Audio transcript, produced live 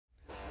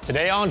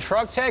Today on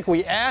Truck Tech,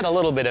 we add a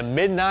little bit of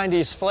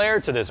mid-90s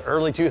flair to this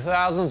early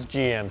 2000s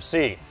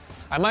GMC.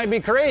 I might be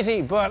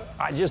crazy, but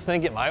I just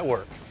think it might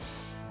work.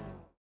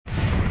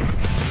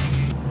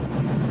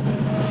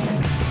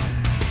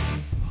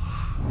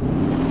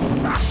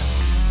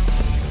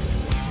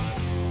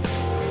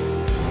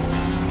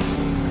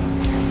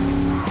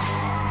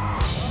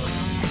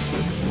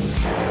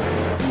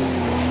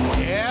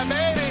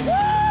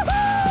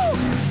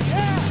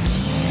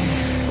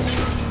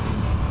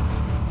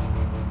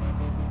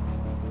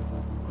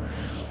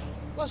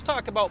 Let's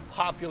talk about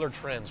popular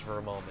trends for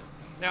a moment.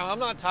 Now, I'm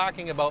not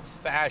talking about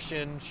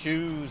fashion,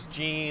 shoes,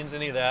 jeans,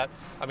 any of that.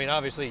 I mean,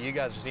 obviously, you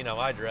guys have seen how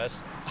I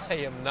dress. I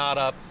am not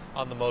up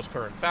on the most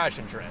current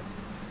fashion trends.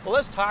 But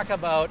let's talk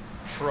about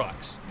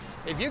trucks.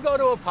 If you go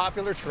to a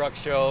popular truck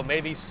show,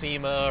 maybe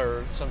SEMA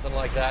or something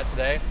like that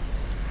today,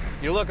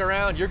 you look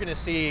around, you're gonna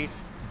see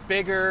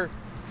bigger,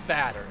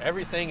 badder.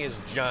 Everything is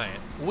giant.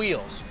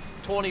 Wheels,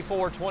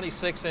 24,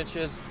 26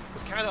 inches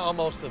is kind of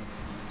almost the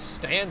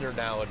standard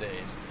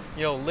nowadays.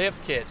 You know,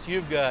 lift kits,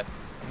 you've got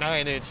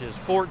 9 inches,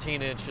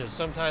 14 inches,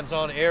 sometimes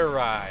on air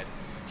ride.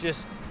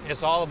 Just,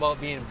 it's all about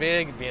being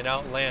big, being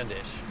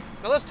outlandish.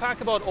 Now let's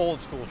talk about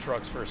old school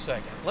trucks for a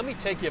second. Let me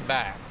take you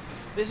back.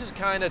 This is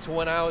kind of to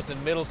when I was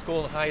in middle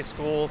school and high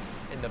school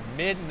in the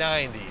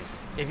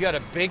mid-90s. If you had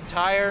a big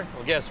tire,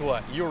 well, guess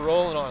what? You were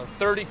rolling on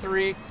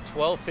 33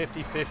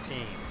 1250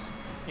 15s.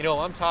 You know,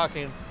 I'm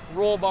talking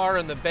roll bar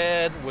in the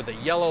bed with the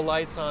yellow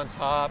lights on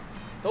top.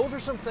 Those are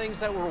some things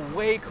that were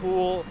way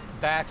cool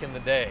back in the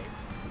day.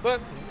 But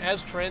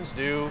as trends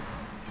do,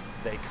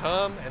 they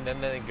come and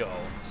then they go.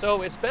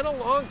 So it's been a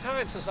long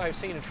time since I've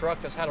seen a truck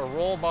that's had a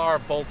roll bar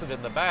bolted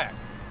in the back.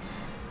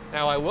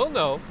 Now I will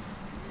note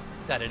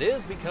that it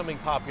is becoming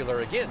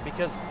popular again,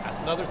 because that's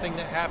another thing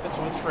that happens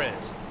with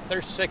trends.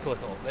 They're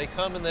cyclical, they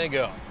come and they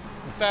go.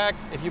 In fact,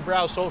 if you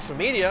browse social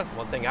media,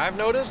 one thing I've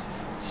noticed,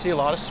 you see a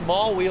lot of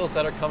small wheels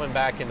that are coming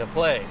back into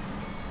play.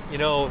 You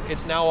know,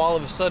 it's now all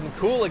of a sudden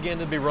cool again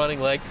to be running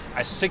like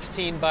a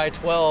 16 by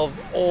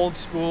 12 old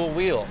school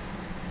wheel.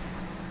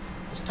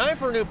 It's time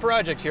for a new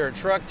project here at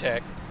Truck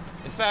Tech.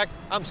 In fact,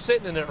 I'm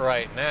sitting in it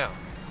right now.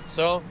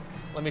 So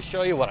let me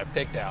show you what I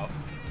picked out.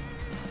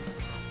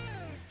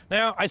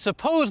 Now, I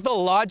suppose the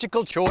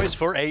logical choice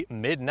for a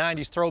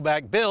mid-90s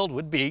throwback build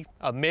would be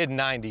a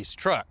mid-90s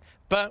truck.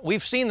 But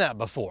we've seen that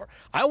before.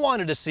 I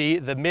wanted to see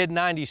the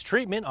mid-90s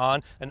treatment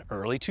on an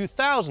early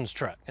 2000s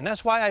truck, and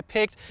that's why I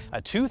picked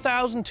a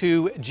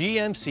 2002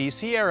 GMC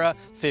Sierra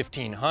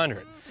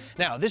 1500.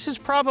 Now, this is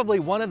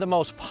probably one of the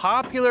most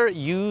popular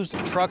used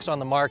trucks on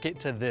the market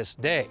to this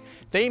day.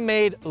 They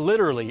made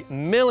literally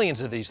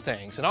millions of these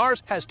things, and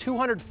ours has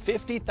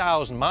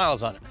 250,000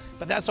 miles on it,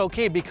 but that's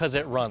okay because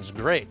it runs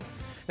great.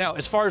 Now,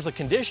 as far as the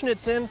condition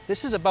it's in,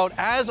 this is about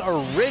as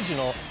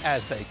original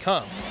as they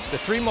come. The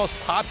three most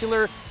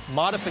popular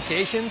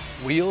modifications,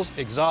 wheels,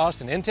 exhaust,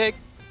 and intake,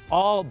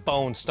 all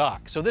bone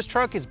stock. So this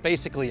truck is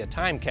basically a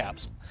time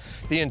capsule.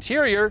 The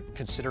interior,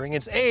 considering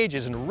its age,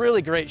 is in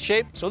really great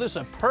shape, so this is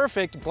a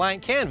perfect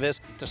blank canvas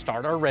to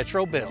start our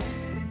retro build.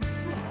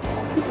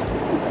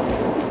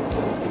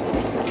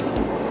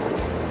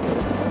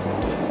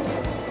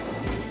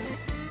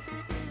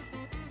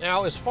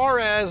 Now, as far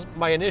as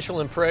my initial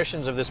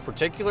impressions of this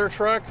particular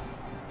truck,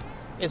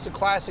 it's a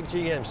classic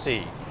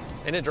GMC.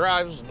 And it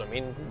drives, I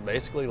mean,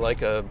 basically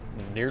like a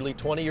nearly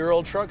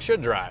 20-year-old truck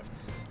should drive.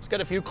 It's got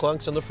a few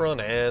clunks in the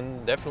front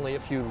end, definitely a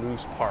few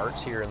loose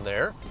parts here and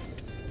there.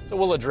 So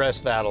we'll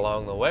address that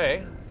along the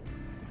way.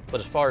 But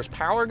as far as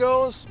power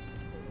goes,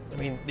 I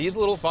mean, these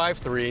little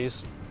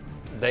 5.3s,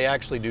 they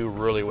actually do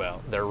really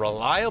well. They're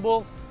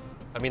reliable.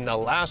 I mean,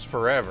 they'll last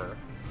forever.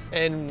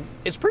 And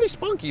it's pretty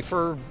spunky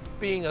for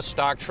being a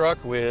stock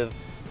truck with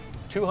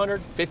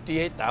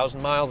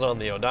 258,000 miles on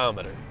the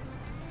odometer.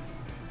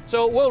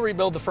 So we'll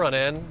rebuild the front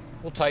end,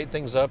 we'll tighten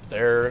things up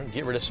there,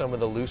 get rid of some of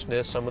the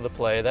looseness, some of the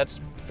play.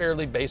 That's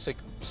fairly basic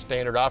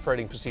standard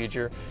operating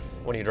procedure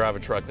when you drive a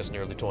truck that's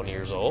nearly 20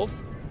 years old.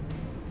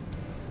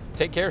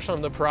 Take care of some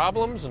of the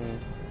problems and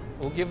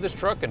we'll give this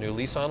truck a new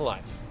lease on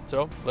life.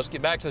 So let's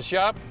get back to the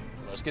shop,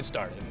 let's get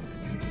started.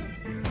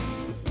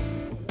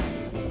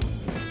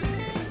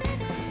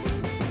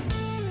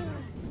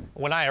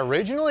 When I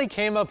originally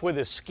came up with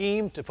a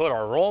scheme to put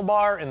our roll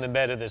bar in the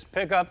bed of this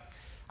pickup,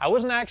 I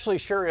wasn't actually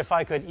sure if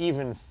I could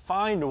even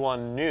find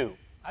one new.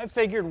 I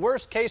figured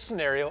worst case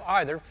scenario,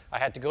 either I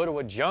had to go to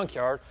a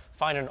junkyard,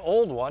 find an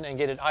old one and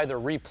get it either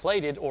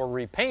replated or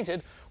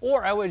repainted,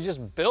 or I would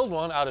just build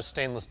one out of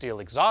stainless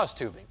steel exhaust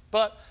tubing.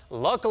 But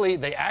luckily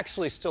they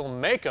actually still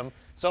make them,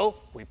 so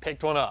we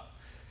picked one up.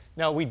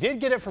 Now, we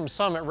did get it from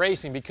Summit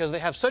Racing because they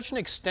have such an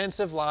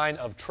extensive line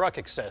of truck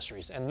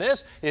accessories, and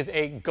this is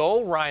a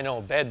Go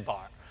Rhino bed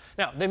bar.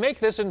 Now, they make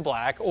this in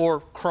black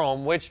or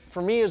chrome, which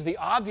for me is the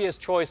obvious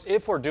choice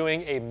if we're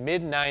doing a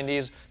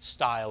mid-90s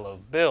style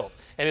of build.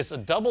 And it's a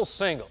double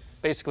single.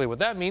 Basically what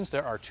that means,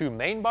 there are two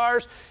main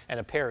bars and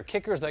a pair of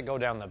kickers that go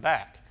down the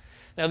back.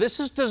 Now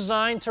this is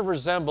designed to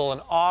resemble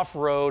an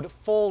off-road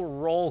full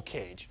roll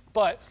cage,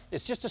 but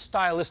it's just a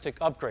stylistic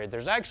upgrade.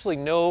 There's actually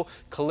no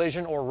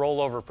collision or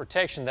rollover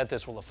protection that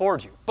this will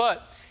afford you,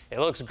 but it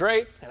looks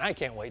great and I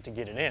can't wait to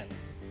get it in.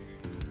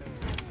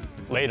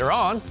 Later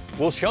on,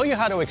 we'll show you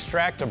how to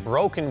extract a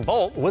broken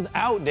bolt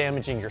without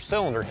damaging your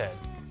cylinder head.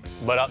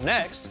 But up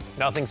next,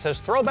 nothing says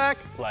throwback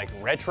like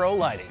retro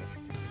lighting.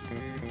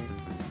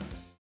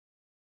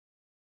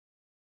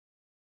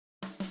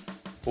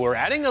 We're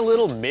adding a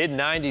little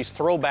mid-90s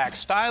throwback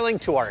styling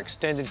to our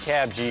extended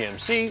cab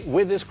GMC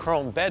with this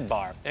chrome bed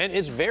bar, and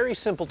it's very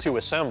simple to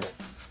assemble.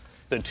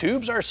 The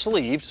tubes are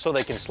sleeved so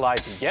they can slide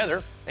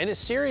together, and a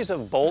series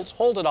of bolts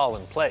hold it all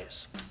in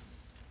place.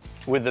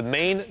 With the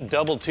main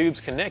double tubes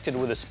connected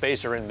with a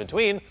spacer in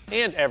between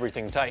and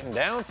everything tightened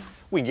down,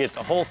 we get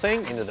the whole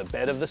thing into the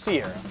bed of the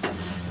Sierra.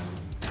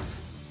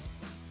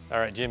 All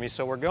right, Jimmy,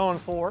 so we're going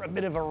for a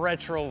bit of a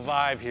retro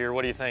vibe here.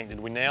 What do you think? Did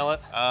we nail it?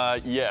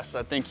 Yes,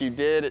 I think you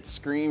did. It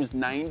screams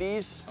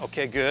 90s.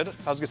 Okay, good.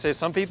 I was gonna say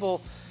some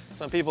people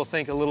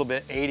think a little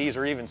bit 80s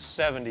or even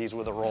 70s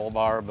with a roll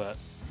bar, but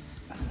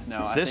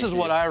no, this is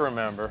what I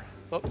remember.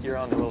 Oh, you're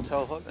on the little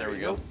tow hook. There we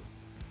go.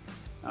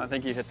 I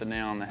think you hit the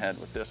nail on the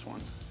head with this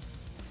one.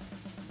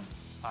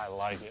 I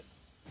like it.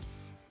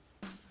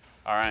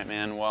 All right,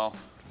 man. Well,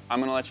 I'm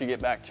gonna let you get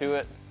back to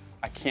it.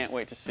 I can't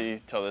wait to see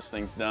till this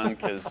thing's done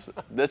because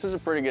this is a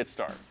pretty good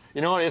start.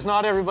 You know what? It's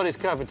not everybody's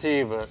cup of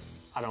tea, but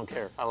I don't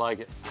care. I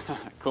like it.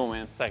 Cool,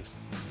 man. Thanks.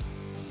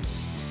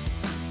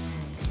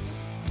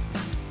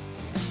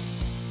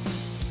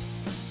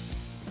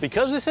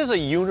 Because this is a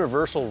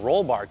universal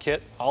roll bar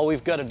kit, all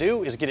we've got to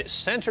do is get it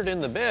centered in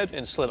the bed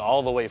and slid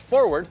all the way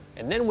forward,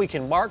 and then we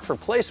can mark for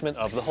placement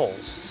of the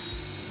holes.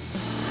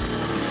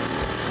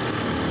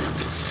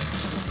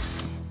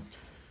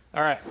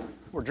 All right,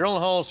 we're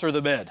drilling holes through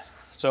the bed.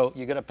 So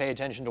you gotta pay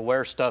attention to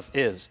where stuff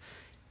is.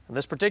 In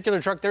this particular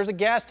truck, there's a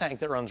gas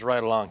tank that runs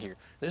right along here.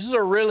 This is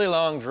a really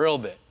long drill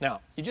bit. Now,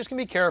 you just can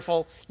be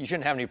careful, you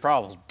shouldn't have any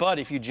problems, but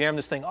if you jam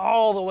this thing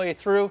all the way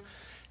through,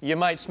 you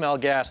might smell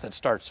gas that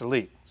starts to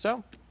leak.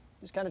 So,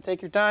 just kind of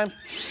take your time,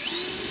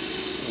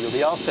 you'll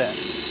be all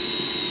set.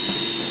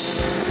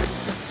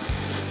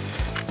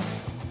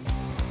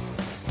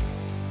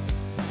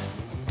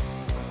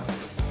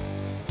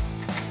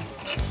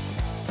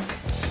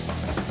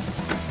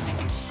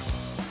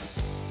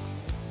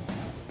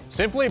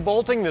 Simply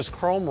bolting this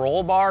chrome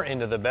roll bar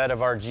into the bed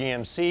of our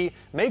GMC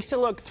makes it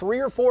look 3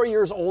 or 4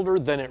 years older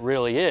than it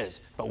really is.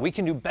 But we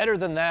can do better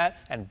than that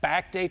and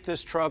backdate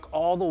this truck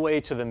all the way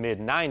to the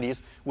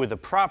mid-90s with the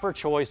proper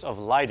choice of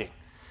lighting.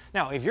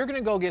 Now, if you're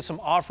gonna go get some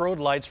off-road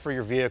lights for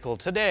your vehicle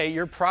today,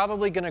 you're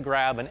probably gonna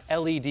grab an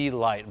LED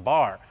light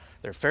bar.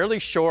 They're fairly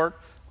short,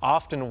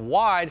 often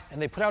wide,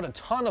 and they put out a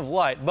ton of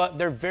light, but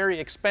they're very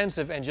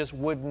expensive and just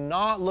would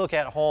not look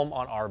at home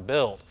on our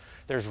build.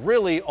 There's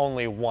really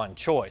only one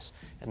choice,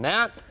 and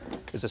that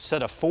is a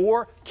set of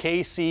 4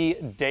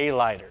 KC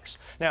daylighters.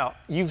 Now,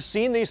 you've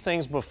seen these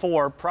things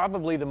before.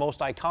 Probably the most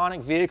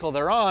iconic vehicle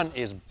they're on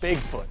is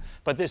Bigfoot,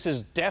 but this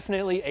is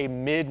definitely a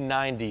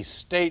mid-90s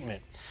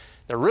statement.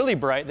 They're really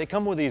bright. They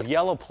come with these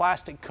yellow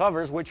plastic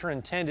covers, which are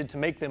intended to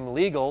make them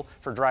legal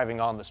for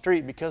driving on the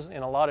street, because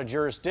in a lot of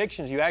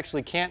jurisdictions, you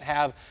actually can't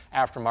have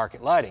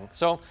aftermarket lighting.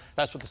 So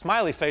that's what the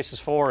smiley face is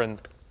for,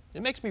 and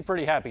it makes me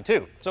pretty happy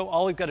too. So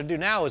all we've got to do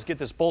now is get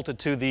this bolted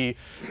to the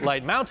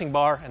light mounting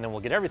bar, and then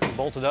we'll get everything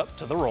bolted up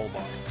to the roll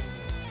bar.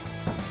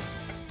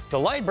 The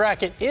light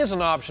bracket is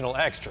an optional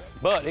extra,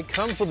 but it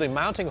comes with the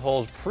mounting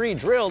holes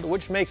pre-drilled,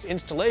 which makes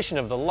installation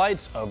of the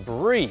lights a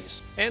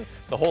breeze. And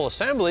the whole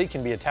assembly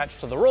can be attached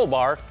to the roll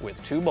bar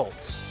with 2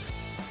 bolts.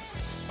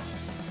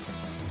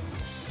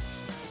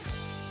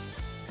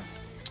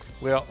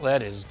 Well,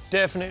 that is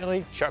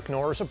definitely Chuck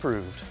Norris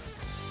approved.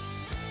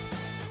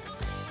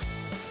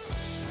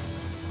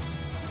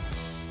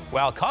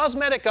 While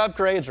cosmetic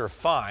upgrades are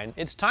fine,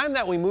 it's time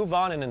that we move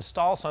on and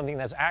install something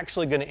that's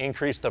actually going to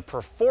increase the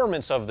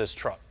performance of this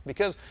truck.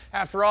 Because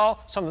after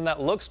all, something that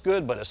looks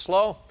good but is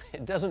slow,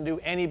 it doesn't do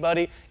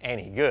anybody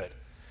any good.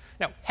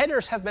 Now,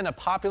 headers have been a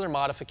popular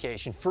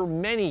modification for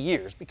many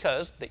years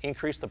because they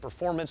increase the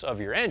performance of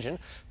your engine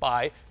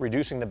by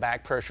reducing the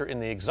back pressure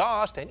in the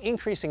exhaust and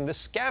increasing the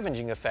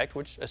scavenging effect,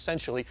 which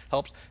essentially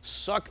helps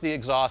suck the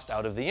exhaust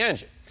out of the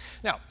engine.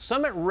 Now,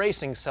 Summit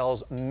Racing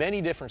sells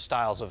many different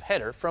styles of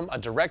header, from a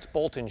direct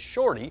bolt-in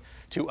shorty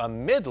to a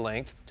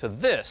mid-length to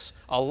this,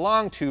 a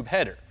long tube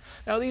header.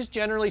 Now, these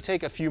generally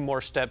take a few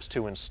more steps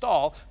to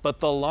install, but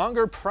the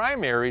longer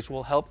primaries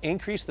will help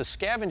increase the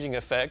scavenging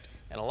effect,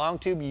 and a long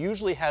tube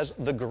usually has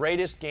the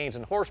greatest gains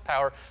in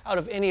horsepower out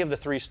of any of the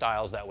 3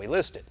 styles that we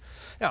listed.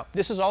 Now,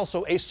 this is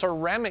also a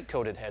ceramic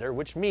coated header,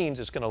 which means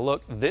it's going to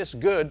look this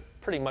good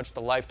pretty much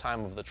the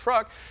lifetime of the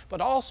truck,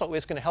 but also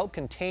it's going to help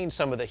contain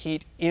some of the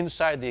heat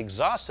inside the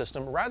exhaust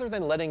system rather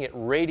than letting it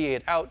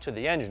radiate out to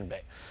the engine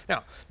bay.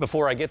 Now,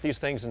 before I get these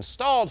things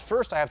installed,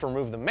 first I have to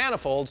remove the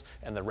manifolds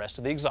and the rest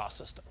of the exhaust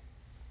system.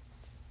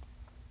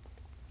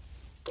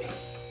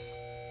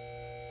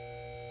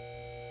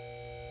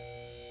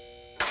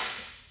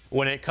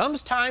 When it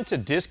comes time to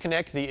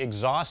disconnect the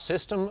exhaust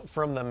system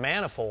from the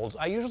manifolds,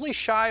 I usually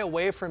shy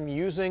away from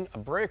using a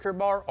breaker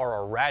bar or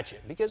a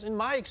ratchet because in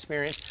my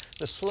experience,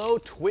 the slow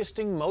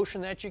twisting motion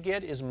that you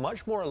get is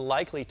much more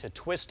likely to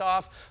twist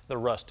off the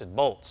rusted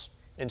bolts.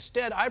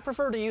 Instead, I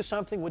prefer to use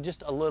something with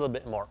just a little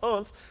bit more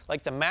oomph,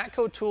 like the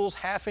Matco Tools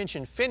 1/2"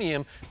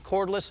 Infinium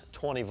cordless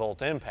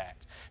 20-volt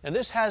impact. Now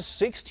this has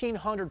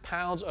 1,600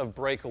 pounds of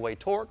breakaway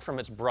torque from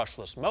its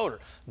brushless motor,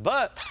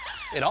 but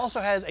it also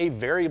has a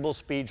variable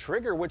speed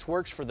trigger which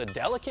works for the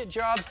delicate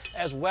jobs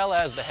as well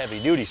as the heavy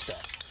duty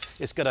stuff.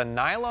 It's got a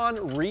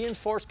nylon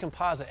reinforced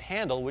composite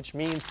handle, which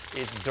means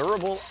it's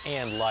durable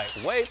and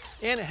lightweight,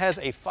 and it has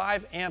a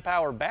 5 amp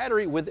hour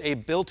battery with a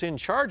built-in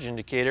charge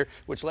indicator,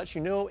 which lets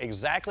you know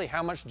exactly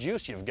how much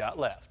juice you've got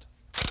left.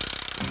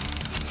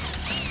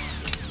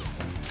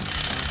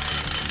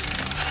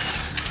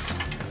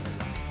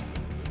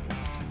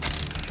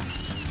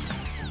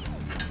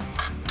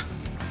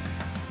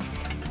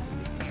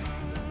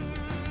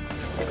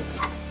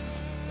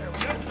 There we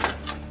go.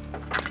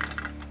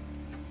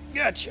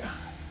 Gotcha.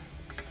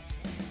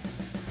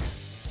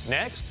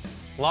 Next,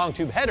 long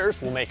tube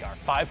headers will make our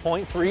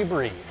 5.3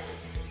 breathe.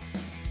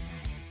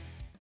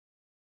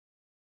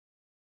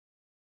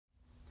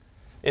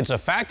 It's a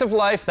fact of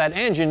life that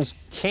engines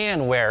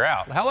can wear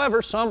out.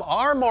 However, some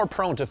are more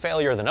prone to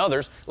failure than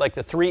others, like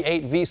the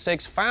 3.8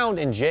 V6 found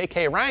in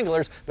JK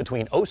Wranglers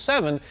between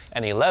 07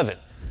 and 11.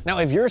 Now,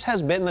 if yours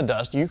has bitten the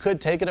dust, you could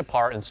take it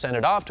apart and send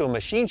it off to a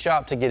machine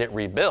shop to get it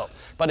rebuilt.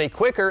 But a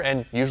quicker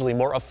and usually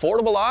more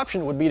affordable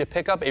option would be to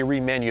pick up a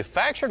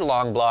remanufactured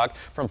long block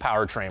from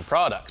Powertrain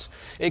products.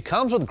 It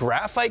comes with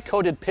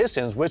graphite-coated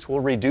pistons, which will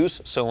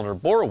reduce cylinder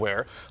bore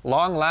wear,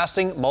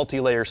 long-lasting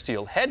multi-layer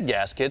steel head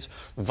gaskets,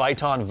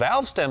 Viton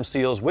valve stem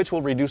seals, which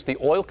will reduce the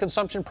oil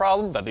consumption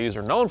problem that these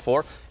are known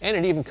for, and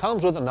it even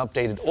comes with an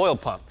updated oil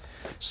pump.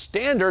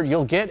 Standard,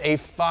 you'll get a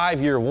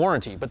 5-year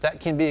warranty, but that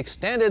can be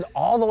extended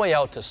all the way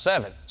out to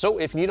 7. So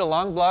if you need a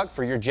long block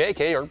for your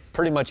JK or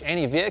pretty much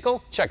any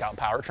vehicle, check out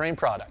Powertrain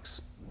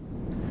products.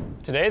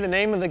 Today, the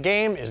name of the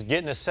game is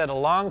getting a set of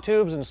long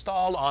tubes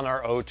installed on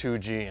our O2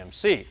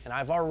 GMC, and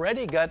I've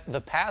already got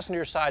the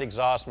passenger side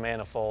exhaust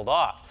manifold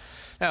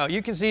off. Now,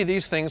 you can see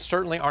these things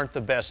certainly aren't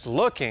the best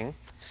looking,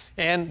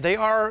 and they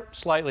are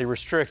slightly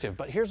restrictive,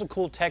 but here's a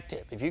cool tech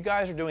tip. If you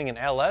guys are doing an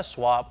LS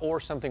swap or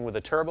something with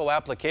a turbo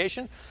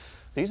application,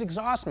 these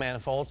exhaust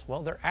manifolds,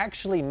 well, they're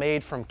actually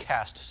made from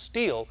cast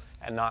steel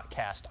and not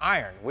cast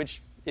iron,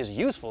 which is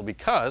useful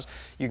because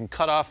you can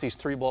cut off these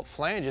 3-bolt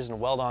flanges and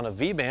weld on a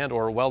V-band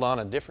or weld on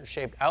a different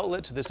shaped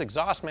outlet to this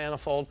exhaust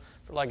manifold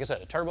for, like I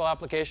said, a turbo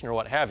application or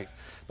what have you.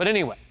 But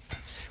anyway,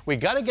 we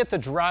got to get the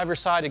driver's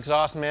side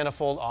exhaust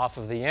manifold off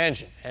of the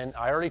engine, and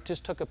I already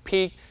just took a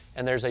peek,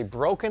 and there's a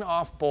broken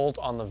off bolt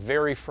on the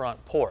very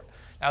front port.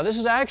 Now, this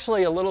is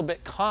actually a little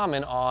bit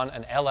common on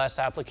an LS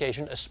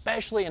application,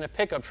 especially in a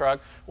pickup truck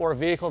or a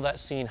vehicle that's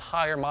seen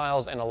higher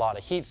miles and a lot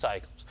of heat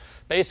cycles.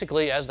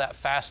 Basically, as that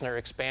fastener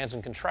expands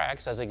and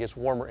contracts, as it gets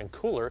warmer and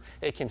cooler,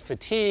 it can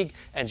fatigue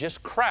and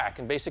just crack,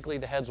 and basically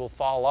the heads will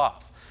fall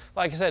off.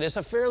 Like I said, it's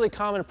a fairly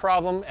common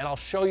problem, and I'll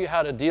show you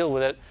how to deal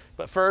with it,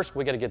 but first,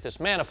 we got to get this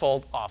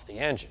manifold off the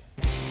engine.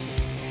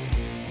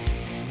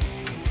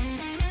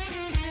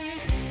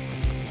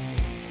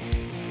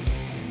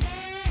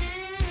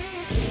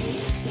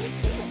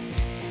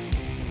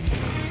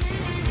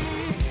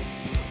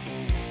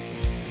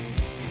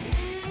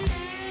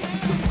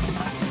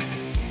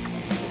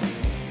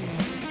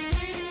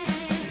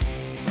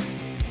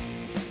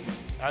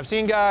 I've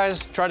seen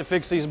guys try to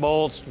fix these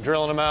bolts,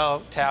 drilling them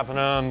out, tapping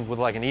them with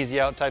like an easy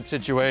out type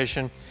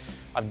situation.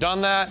 I've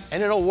done that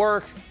and it'll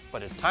work,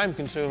 but it's time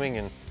consuming,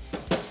 and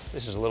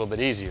this is a little bit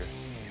easier.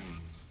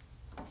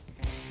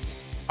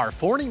 Our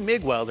Forney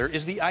MIG welder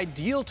is the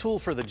ideal tool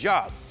for the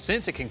job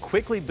since it can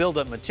quickly build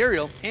up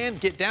material and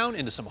get down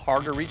into some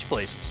hard to reach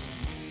places.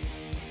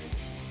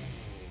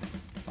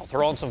 I'll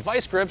throw in some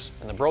vice grips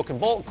and the broken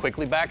bolt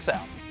quickly backs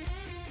out.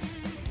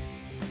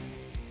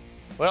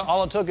 Well,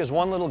 all it took is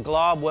one little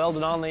glob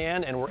welded on the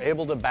end and we're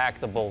able to back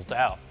the bolt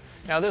out.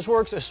 Now this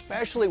works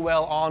especially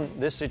well on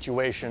this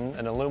situation,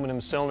 an aluminum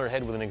cylinder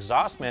head with an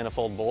exhaust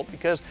manifold bolt,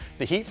 because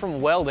the heat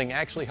from welding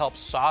actually helps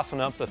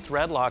soften up the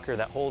thread locker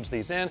that holds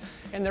these in,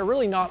 and they're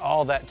really not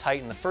all that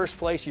tight in the first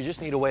place. You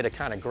just need a way to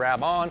kind of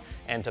grab on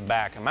and to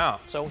back them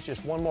out. So it's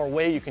just one more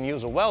way you can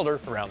use a welder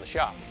around the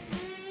shop.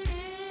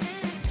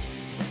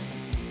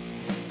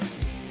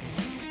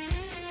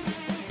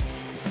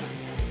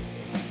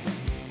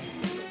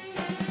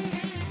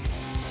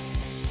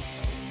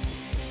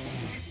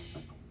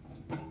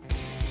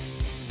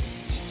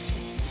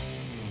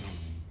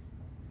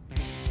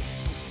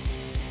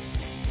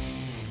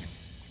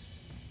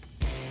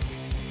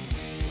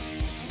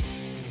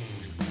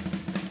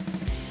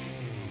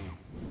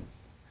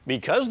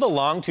 Because the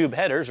long tube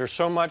headers are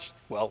so much,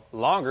 well,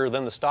 longer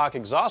than the stock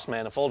exhaust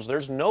manifolds,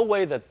 there's no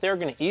way that they're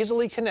going to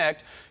easily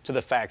connect to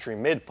the factory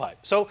mid pipe.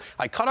 So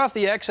I cut off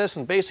the excess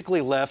and basically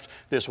left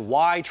this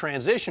Y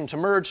transition to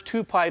merge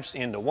two pipes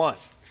into one.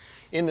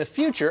 In the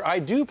future, I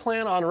do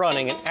plan on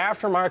running an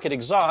aftermarket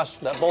exhaust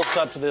that bolts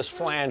up to this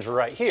flange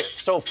right here.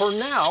 So for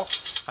now,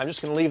 I'm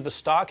just going to leave the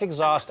stock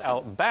exhaust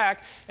out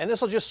back, and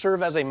this will just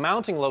serve as a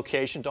mounting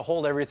location to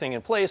hold everything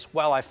in place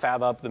while I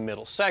fab up the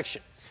middle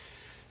section.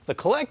 The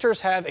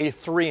collectors have a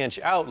 3-inch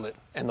outlet,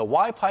 and the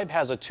Y-pipe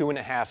has a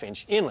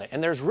 2.5-inch inlet,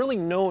 and there's really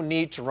no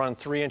need to run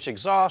 3-inch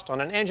exhaust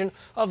on an engine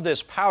of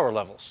this power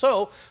level.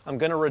 So I'm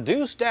going to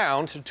reduce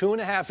down to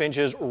 2.5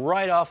 inches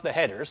right off the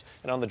headers,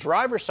 and on the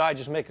driver's side,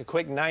 just make a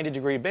quick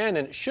 90-degree bend,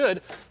 and it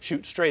should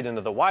shoot straight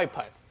into the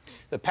Y-pipe.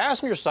 The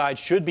passenger side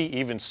should be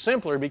even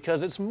simpler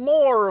because it's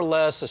more or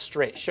less a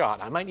straight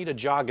shot. I might need to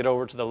jog it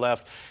over to the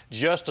left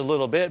just a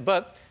little bit,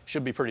 but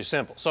should be pretty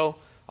simple. So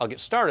I'll get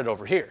started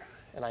over here.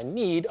 And I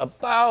need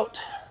about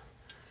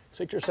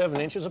 6 or 7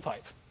 inches of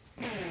pipe.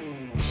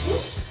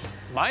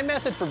 My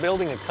method for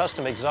building a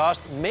custom exhaust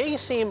may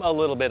seem a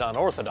little bit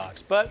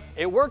unorthodox, but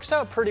it works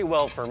out pretty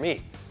well for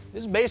me.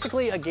 This is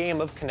basically a game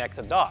of connect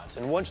the dots,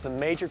 and once the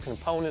major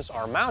components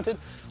are mounted,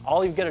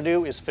 all you've got to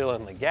do is fill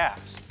in the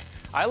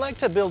gaps. I like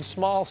to build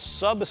small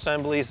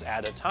sub-assemblies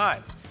at a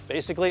time.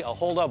 Basically, I'll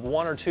hold up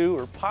 1 or 2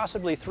 or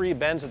possibly 3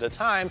 bends at a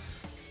time,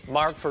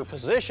 mark for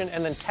position,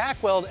 and then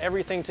tack weld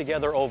everything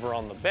together over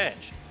on the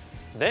bench.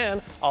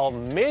 Then I'll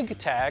MIG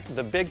tack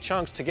the big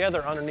chunks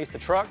together underneath the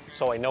truck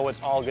so I know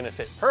it's all going to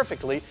fit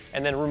perfectly,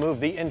 and then remove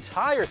the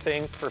entire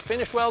thing for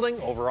finish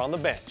welding over on the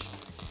bench.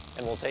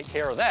 And we'll take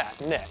care of that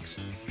next.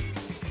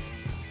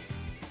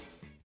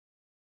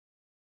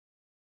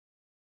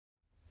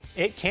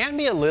 It can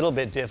be a little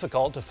bit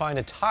difficult to find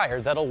a tire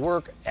that'll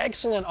work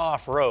excellent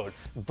off-road,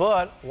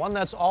 but one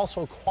that's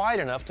also quiet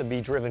enough to be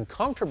driven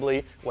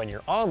comfortably when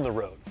you're on the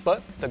road.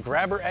 But the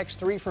Grabber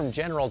X3 from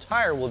General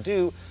Tire will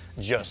do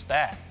just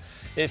that.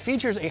 It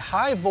features a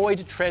high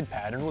void tread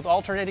pattern with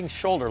alternating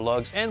shoulder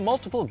lugs and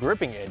multiple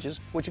gripping edges,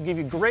 which will give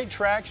you great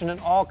traction in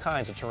all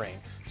kinds of terrain: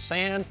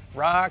 sand,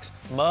 rocks,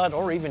 mud,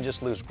 or even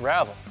just loose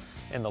gravel.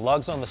 And the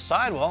lugs on the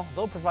sidewall,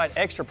 they'll provide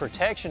extra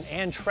protection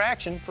and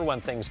traction for when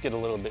things get a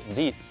little bit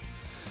deep.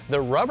 The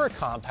rubber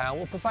compound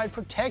will provide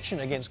protection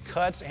against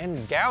cuts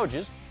and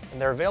gouges, and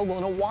they're available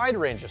in a wide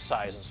range of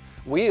sizes.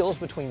 Wheels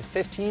between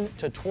 15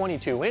 to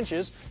 22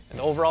 inches, and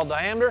the overall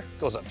diameter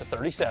goes up to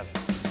 37.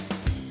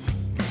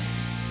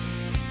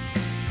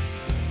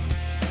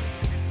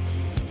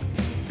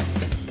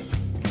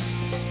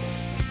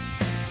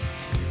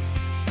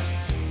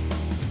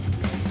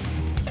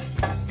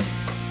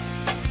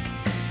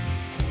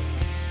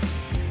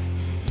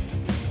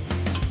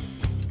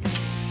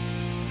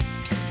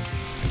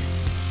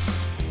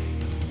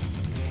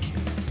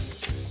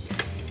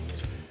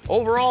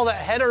 Overall, that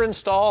header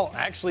install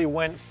actually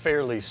went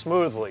fairly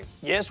smoothly.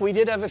 Yes, we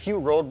did have a few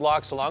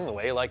roadblocks along the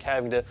way, like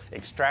having to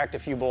extract a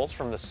few bolts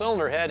from the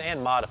cylinder head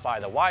and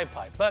modify the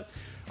Y-pipe, but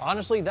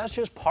honestly, that's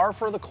just par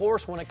for the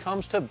course when it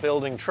comes to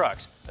building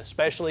trucks,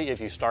 especially if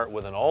you start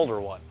with an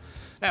older one.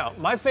 Now,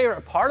 my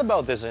favorite part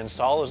about this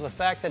install is the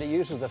fact that it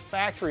uses the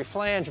factory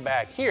flange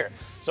back here.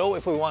 So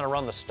if we want to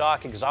run the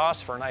stock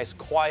exhaust for a nice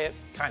quiet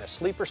kind of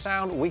sleeper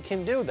sound, we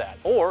can do that.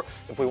 Or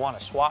if we want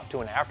to swap to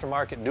an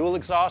aftermarket dual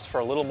exhaust for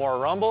a little more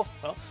rumble,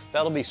 well,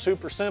 that'll be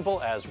super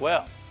simple as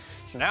well.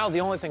 So now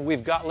the only thing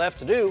we've got left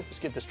to do is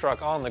get this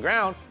truck on the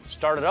ground,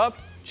 start it up,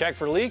 check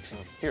for leaks, and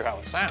hear how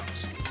it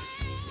sounds.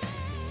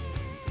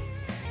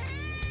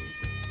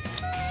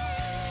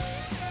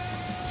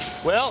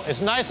 Well, it's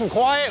nice and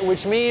quiet,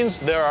 which means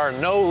there are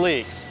no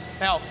leaks.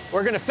 Now,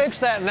 we're going to fix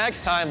that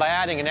next time by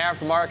adding an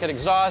aftermarket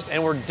exhaust,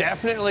 and we're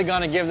definitely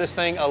going to give this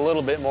thing a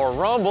little bit more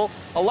rumble,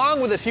 along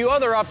with a few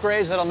other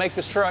upgrades that'll make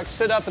this truck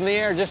sit up in the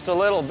air just a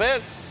little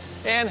bit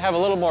and have a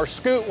little more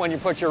scoot when you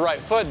put your right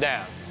foot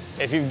down.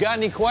 If you've got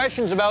any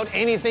questions about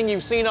anything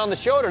you've seen on the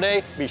show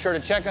today, be sure to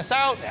check us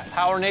out at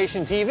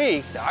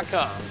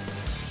PowerNationTV.com.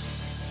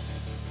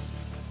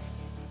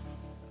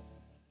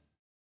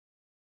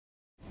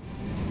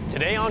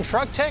 Today on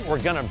Truck Tech,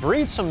 we're going to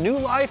breathe some new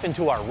life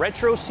into our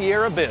retro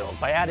Sierra build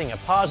by adding a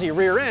posi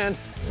rear end,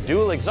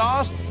 dual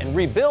exhaust, and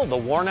rebuild the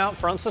worn-out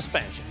front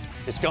suspension.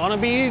 It's going to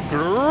be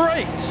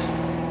great!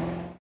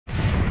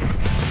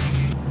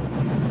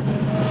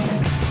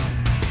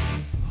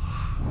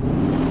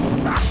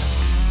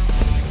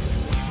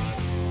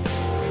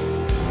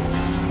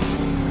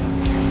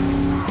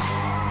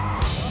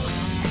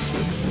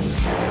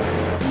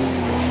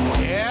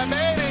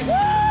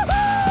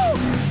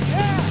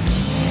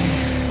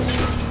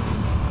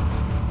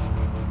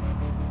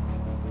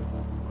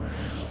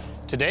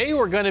 Today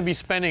we're going to be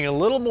spending a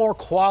little more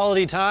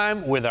quality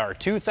time with our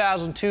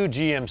 2002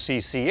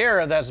 GMC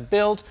Sierra that's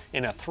built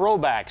in a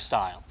throwback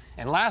style.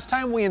 And last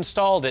time we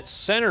installed its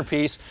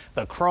centerpiece,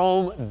 the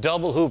chrome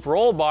double hoop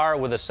roll bar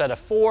with a set of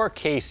 4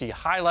 KC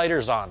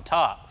highlighters on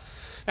top.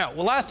 Now,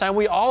 last time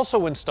we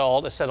also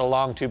installed a set of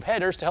long tube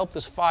headers to help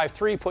this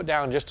 5.3 put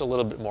down just a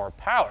little bit more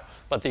power,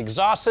 but the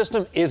exhaust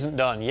system isn't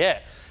done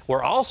yet.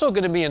 We're also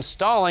going to be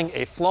installing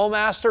a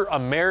Flowmaster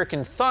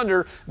American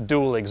Thunder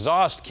dual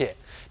exhaust kit.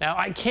 Now,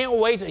 I can't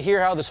wait to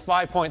hear how this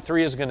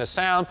 5.3 is going to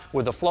sound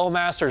with the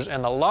Flowmasters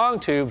and the long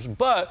tubes,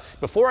 but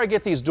before I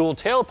get these dual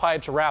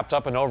tailpipes wrapped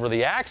up and over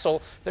the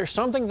axle, there's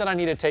something that I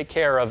need to take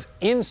care of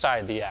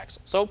inside the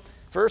axle. So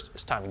first,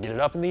 it's time to get it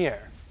up in the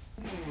air.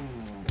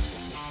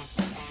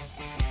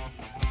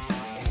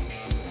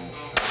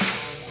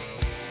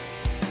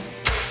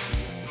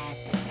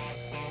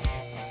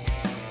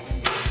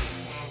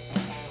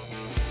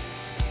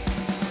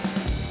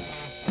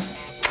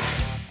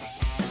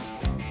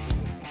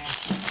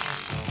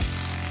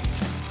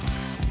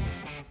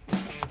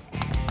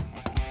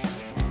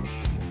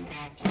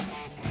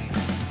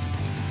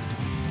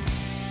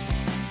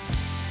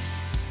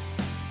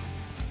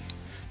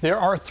 There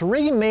are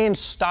three main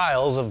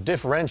styles of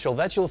differential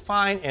that you'll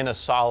find in a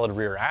solid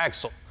rear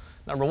axle.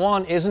 Number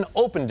one is an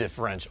open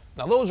differential.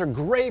 Now those are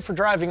great for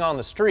driving on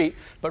the street,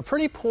 but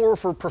pretty poor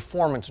for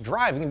performance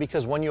driving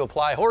because when you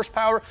apply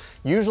horsepower,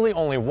 usually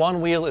only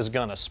one wheel is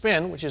gonna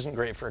spin, which isn't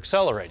great for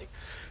accelerating.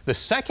 The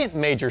second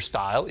major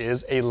style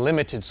is a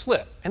limited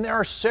slip, and there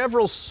are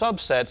several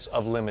subsets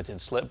of limited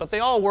slip, but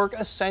they all work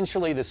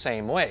essentially the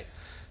same way.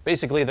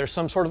 Basically, there's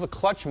some sort of a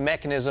clutch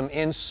mechanism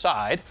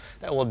inside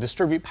that will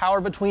distribute power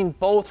between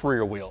both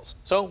rear wheels.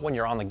 So when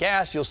you're on the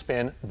gas, you'll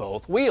spin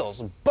both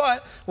wheels.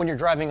 But when you're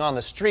driving on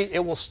the street,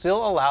 it will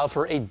still allow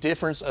for a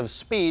difference of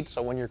speed,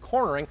 so when you're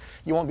cornering,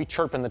 you won't be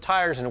chirping the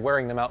tires and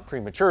wearing them out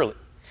prematurely.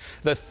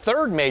 The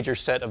third major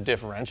set of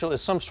differential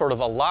is some sort of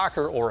a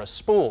locker or a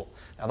spool.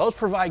 Now those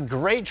provide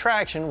great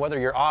traction whether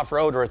you're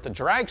off-road or at the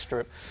drag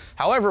strip.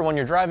 However, when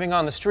you're driving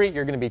on the street,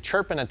 you're going to be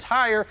chirping a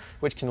tire,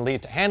 which can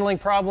lead to handling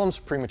problems,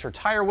 premature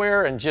tire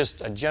wear, and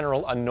just a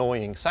general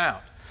annoying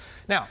sound.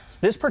 Now,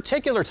 this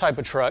particular type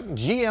of truck,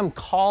 GM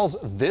calls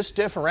this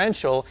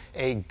differential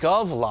a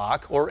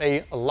gov-lock or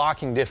a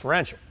locking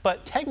differential.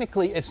 But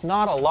technically, it's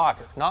not a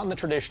locker, not in the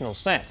traditional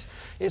sense.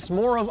 It's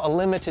more of a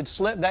limited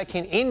slip that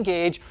can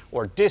engage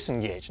or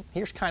disengage.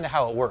 Here's kind of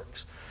how it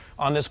works.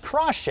 On this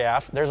cross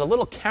shaft, there's a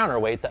little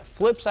counterweight that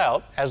flips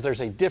out as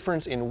there's a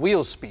difference in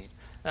wheel speed.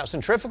 Now,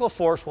 centrifugal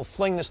force will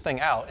fling this thing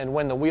out, and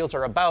when the wheels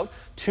are about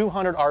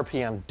 200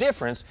 RPM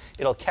difference,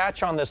 it'll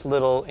catch on this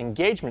little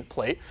engagement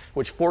plate,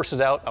 which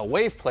forces out a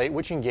wave plate,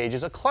 which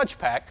engages a clutch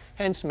pack,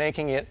 hence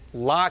making it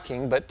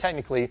locking, but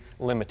technically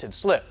limited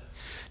slip.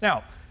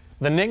 Now,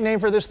 the nickname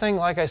for this thing,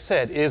 like I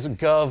said, is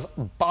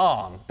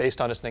Gov-Bomb,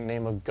 based on its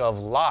nickname of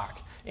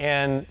Gov-Lock.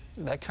 And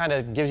that kind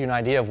of gives you an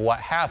idea of what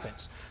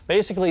happens.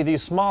 Basically,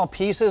 these small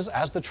pieces,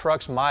 as the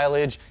truck's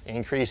mileage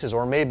increases,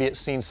 or maybe it's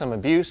seen some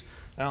abuse,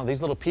 now,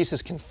 these little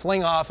pieces can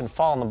fling off and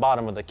fall on the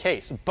bottom of the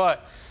case,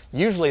 but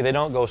usually they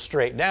don't go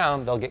straight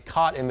down, they'll get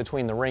caught in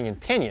between the ring and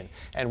pinion.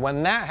 And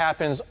when that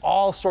happens,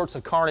 all sorts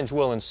of carnage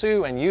will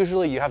ensue, and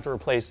usually you have to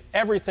replace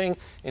everything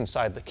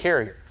inside the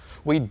carrier.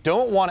 We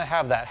don't want to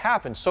have that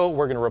happen, so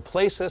we're going to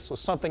replace this with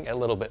something a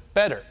little bit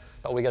better.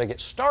 But we got to get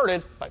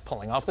started by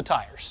pulling off the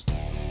tires.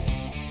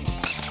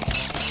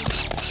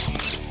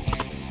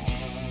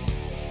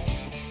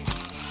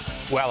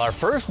 Well, our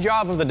first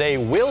job of the day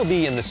will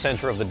be in the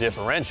center of the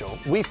differential.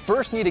 We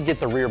first need to get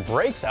the rear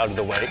brakes out of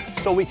the way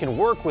so we can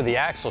work with the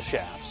axle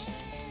shafts.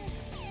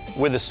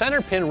 With the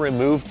center pin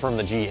removed from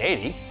the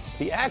G80,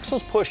 the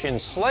axles push in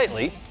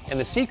slightly and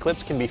the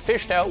C-clips can be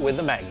fished out with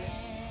the magnet.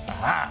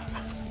 Aha,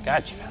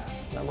 gotcha.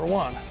 Number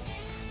one.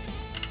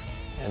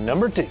 And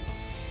number two.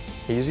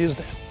 Easy as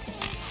that.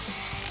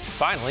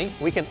 Finally,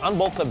 we can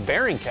unbolt the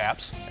bearing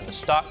caps and the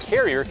stock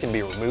carrier can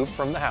be removed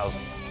from the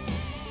housing.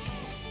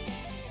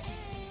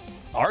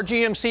 Our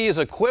GMC is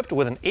equipped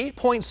with an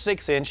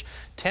 8.6-inch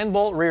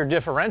 10-bolt rear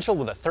differential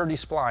with a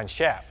 30-spline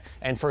shaft.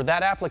 And for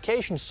that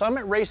application,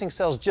 Summit Racing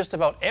sells just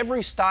about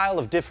every style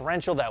of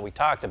differential that we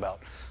talked about.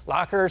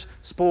 Lockers,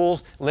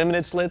 spools,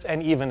 limited slip,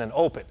 and even an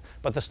open.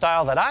 But the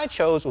style that I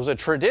chose was a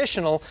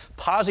traditional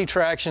posi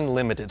traction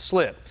limited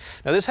slip.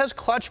 Now this has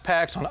clutch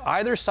packs on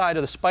either side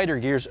of the spider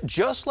gears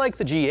just like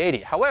the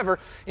G80. However,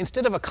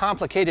 instead of a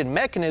complicated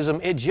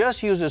mechanism, it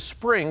just uses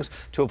springs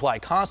to apply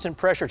constant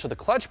pressure to the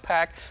clutch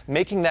pack,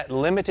 making that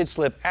limited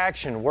slip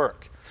action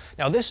work.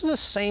 Now this is the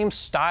same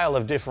style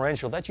of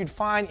differential that you'd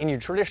find in your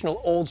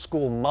traditional old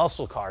school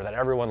muscle car that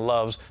everyone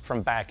loves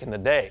from back in the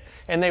day.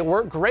 And they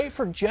work great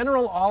for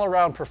general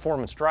all-around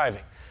performance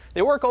driving.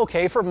 They work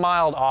okay for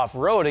mild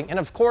off-roading, and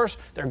of course,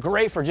 they're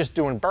great for just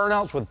doing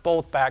burnouts with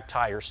both back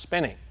tires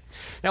spinning.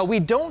 Now we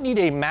don't need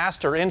a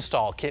master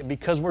install kit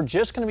because we're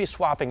just going to be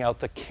swapping out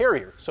the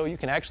carrier. So you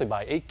can actually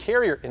buy a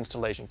carrier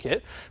installation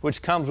kit,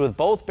 which comes with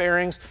both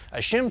bearings, a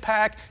shim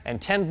pack,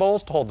 and 10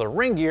 bolts to hold the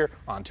ring gear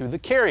onto the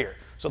carrier.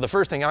 So the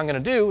first thing I'm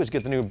going to do is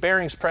get the new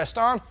bearings pressed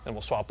on, and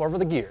we'll swap over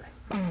the gear.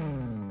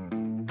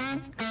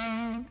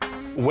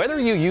 Whether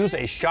you use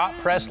a shop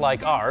press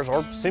like ours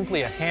or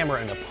simply a hammer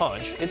and a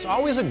punch, it's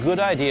always a good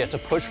idea to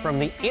push from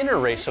the inner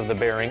race of the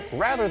bearing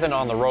rather than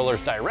on the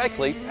rollers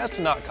directly, as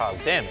to not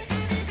cause damage.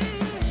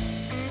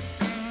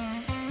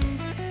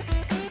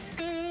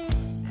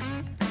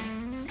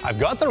 I've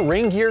got the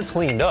ring gear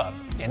cleaned up,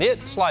 and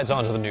it slides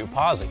onto the new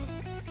posi.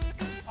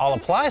 I'll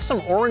apply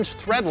some orange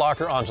thread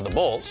locker onto the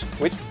bolts,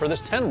 which for this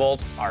 10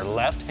 bolt are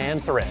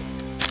left-hand thread.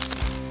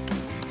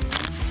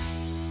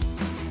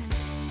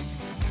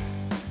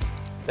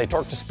 They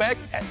torque to spec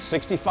at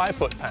 65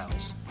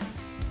 foot-pounds.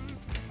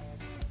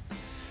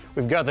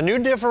 We've got the new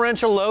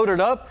differential loaded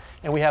up,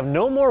 and we have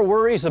no more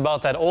worries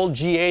about that old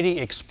G80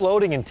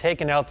 exploding and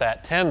taking out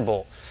that 10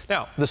 bolt.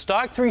 Now, the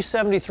stock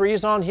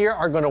 373s on here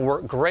are going to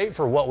work great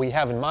for what we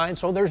have in mind,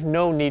 so there's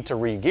no need to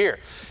re-gear.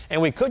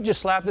 And we could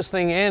just slap this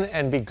thing in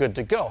and be good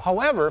to go.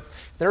 However,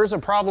 there is a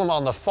problem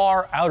on the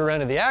far outer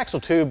end of the axle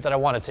tube that I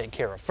want to take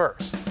care of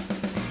first.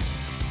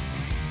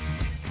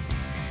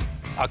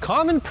 A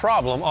common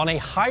problem on a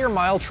higher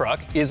mile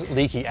truck is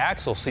leaky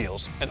axle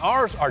seals, and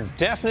ours are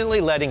definitely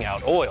letting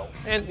out oil,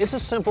 and it's a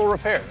simple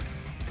repair.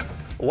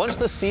 Once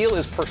the seal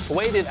is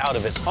persuaded out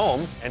of its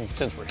home, and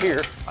since we're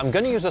here, I'm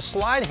going to use a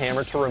slide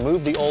hammer to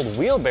remove the old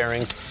wheel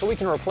bearings so we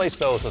can replace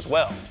those as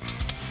well.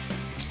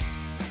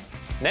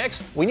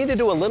 Next, we need to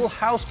do a little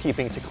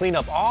housekeeping to clean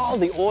up all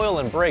the oil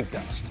and brake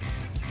dust.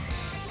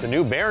 The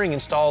new bearing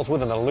installs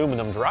with an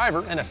aluminum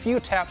driver and a few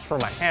taps for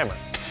my hammer.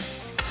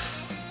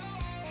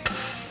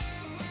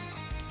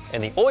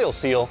 And the oil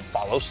seal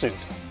follows suit.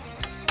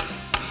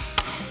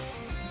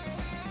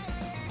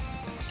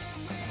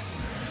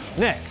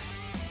 Next,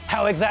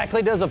 how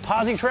exactly does a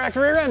posi track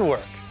rear end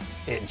work?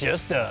 It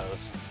just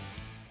does.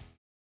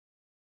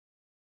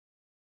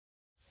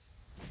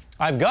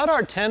 I've got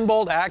our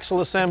 10-bolt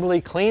axle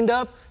assembly cleaned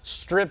up,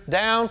 stripped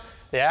down,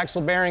 the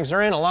axle bearings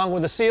are in along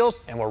with the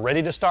seals, and we're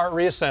ready to start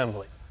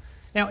reassembly.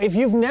 Now, if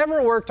you've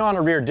never worked on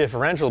a rear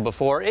differential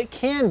before, it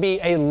can be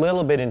a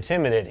little bit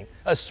intimidating,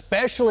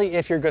 especially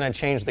if you're going to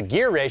change the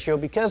gear ratio,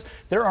 because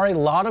there are a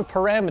lot of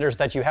parameters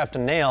that you have to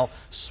nail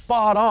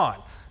spot on.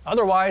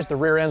 Otherwise, the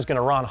rear end's going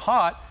to run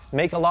hot,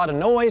 make a lot of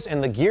noise,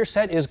 and the gear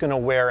set is going to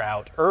wear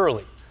out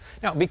early.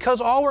 Now,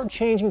 because all we're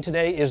changing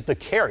today is the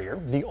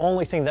carrier, the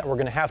only thing that we're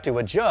going to have to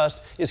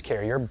adjust is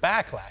carrier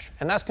backlash,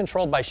 and that's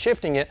controlled by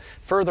shifting it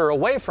further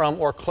away from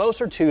or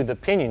closer to the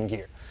pinion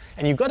gear.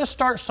 And you've got to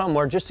start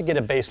somewhere just to get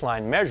a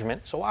baseline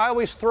measurement, so I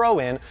always throw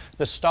in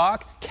the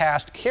stock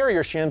cast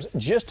carrier shims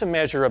just to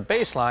measure a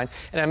baseline,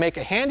 and I make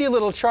a handy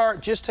little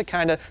chart just to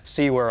kind of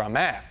see where I'm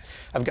at.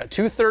 I've got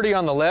 230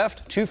 on the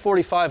left,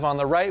 245 on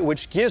the right,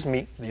 which gives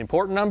me, the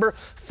important number,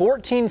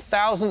 14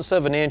 thousandths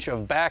of an inch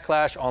of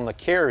backlash on the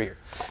carrier.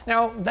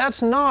 Now,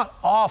 that's not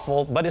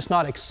awful, but it's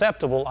not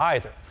acceptable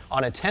either.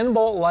 On a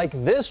 10-bolt like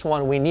this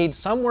one, we need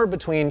somewhere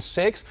between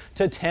 6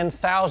 to 10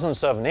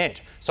 thousandths of an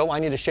inch. So I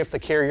need to shift the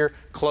carrier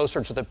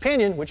closer to the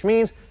pinion, which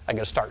means I got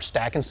to start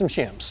stacking some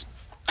shims.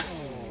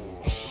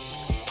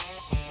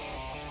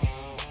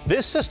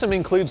 This system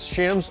includes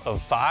shims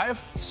of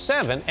 5,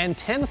 7, and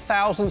 10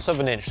 thousandths of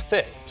an inch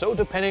thick. So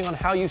depending on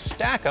how you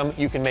stack them,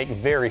 you can make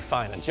very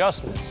fine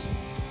adjustments.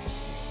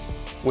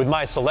 With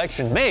my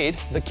selection made,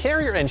 the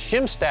carrier and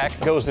shim stack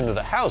goes into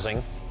the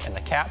housing, and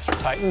the caps are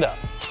tightened up.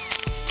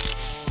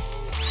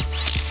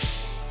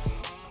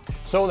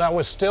 So that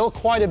was still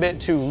quite a bit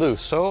too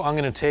loose, so I'm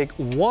going to take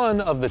one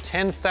of the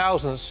 10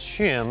 thousandths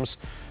shims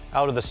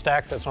out of the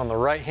stack that's on the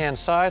right-hand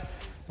side,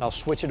 and I'll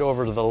switch it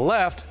over to the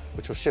left,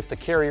 which will shift the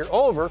carrier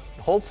over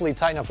and hopefully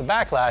tighten up the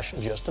backlash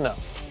just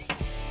enough.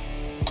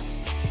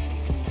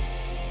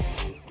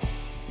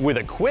 With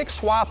a quick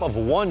swap of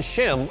one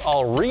shim,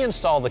 I'll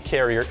reinstall the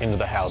carrier into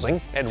the housing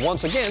and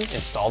once again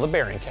install the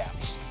bearing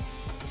caps.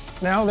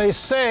 Now they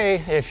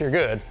say, if you're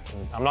good,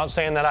 and I'm not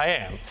saying that I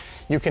am,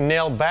 you can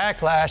nail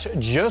backlash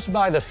just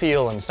by the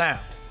feel and sound.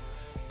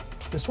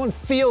 This one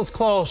feels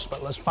close,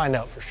 but let's find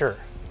out for sure.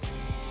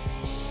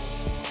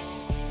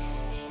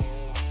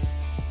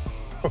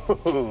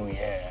 Ooh,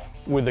 yeah.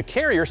 With the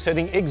carrier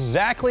sitting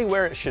exactly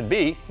where it should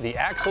be, the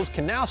axles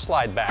can now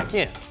slide back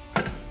in.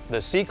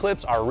 The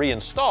C-clips are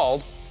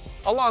reinstalled,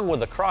 along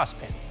with the cross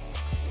pin.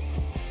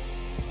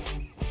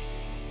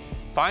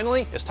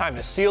 Finally, it's time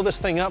to seal this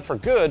thing up for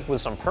good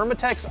with some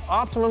Permatex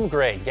Optimum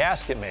Gray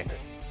gasket maker.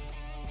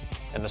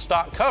 And the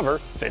stock cover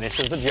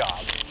finishes the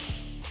job.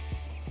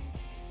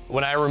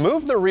 When I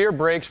removed the rear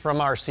brakes from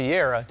our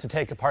Sierra to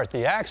take apart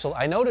the axle,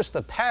 I noticed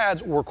the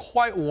pads were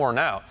quite worn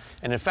out.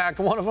 And in fact,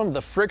 one of them,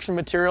 the friction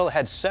material,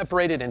 had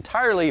separated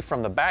entirely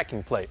from the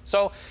backing plate.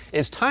 So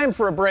it's time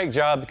for a brake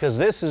job because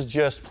this is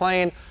just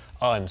plain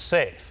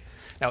unsafe.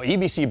 Now,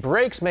 EBC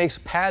Brakes makes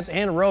pads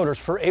and rotors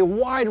for a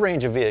wide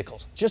range of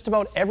vehicles, just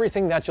about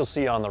everything that you'll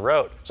see on the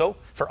road. So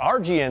for our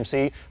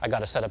GMC, I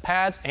got a set of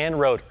pads and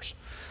rotors.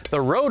 The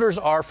rotors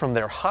are from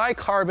their high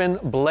carbon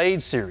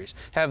blade series,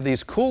 have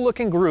these cool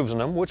looking grooves in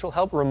them which will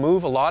help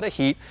remove a lot of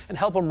heat and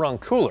help them run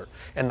cooler.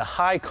 And the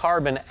high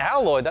carbon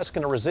alloy, that's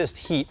going to resist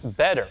heat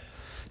better.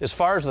 As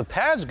far as the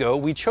pads go,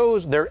 we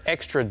chose their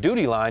extra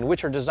duty line,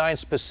 which are designed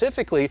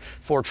specifically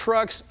for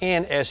trucks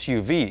and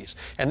SUVs.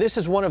 And this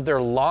is one of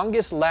their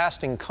longest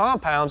lasting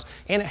compounds,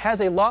 and it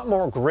has a lot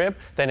more grip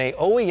than a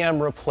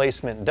OEM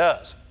replacement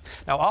does.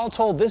 Now, all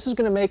told, this is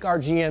going to make our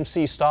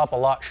GMC stop a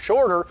lot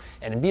shorter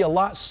and be a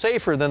lot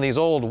safer than these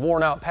old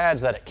worn out pads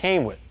that it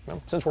came with.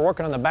 Since we're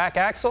working on the back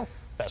axle,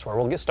 that's where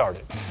we'll get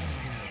started.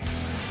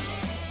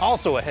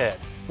 Also ahead,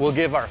 we'll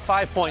give our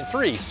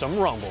 5.3 some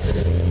rumble.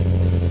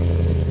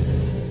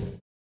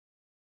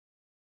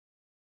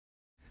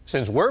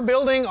 Since we're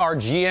building our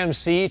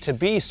GMC to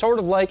be sort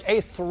of like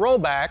a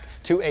throwback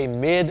to a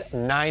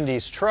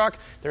mid-90s truck,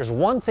 there's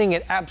one thing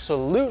it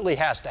absolutely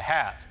has to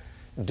have: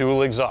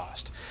 dual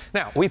exhaust.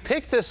 Now, we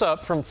picked this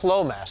up from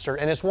Flowmaster,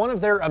 and it's one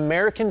of their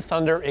American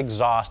Thunder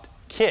exhaust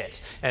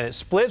kits, and it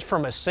splits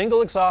from a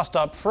single exhaust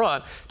up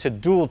front to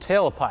dual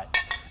tailpipe.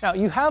 Now,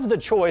 you have the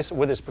choice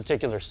with this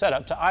particular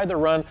setup to either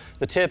run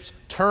the tips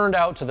turned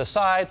out to the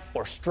side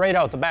or straight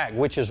out the back,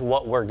 which is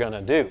what we're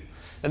gonna do.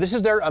 Now, this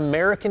is their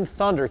American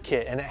Thunder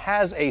kit, and it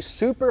has a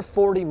Super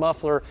 40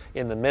 muffler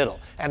in the middle,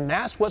 and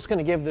that's what's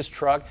gonna give this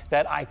truck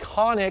that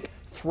iconic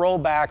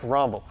throwback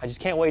rumble. I just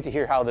can't wait to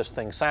hear how this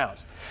thing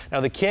sounds. Now,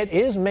 the kit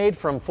is made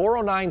from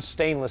 409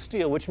 stainless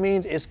steel, which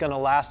means it's going to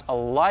last a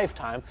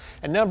lifetime.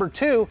 And number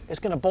two, it's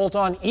going to bolt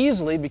on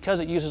easily because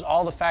it uses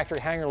all the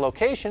factory hanger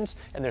locations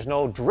and there's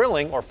no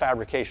drilling or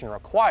fabrication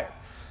required.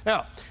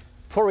 Now,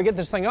 before we get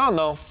this thing on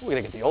though, we're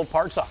going to get the old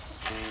parts off.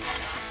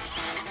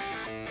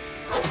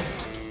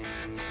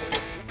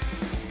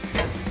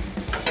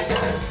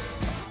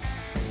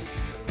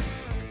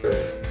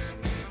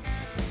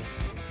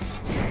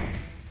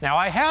 Now,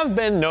 I have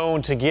been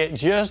known to get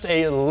just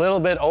a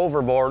little bit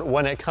overboard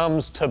when it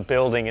comes to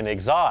building an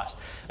exhaust,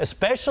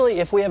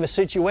 especially if we have a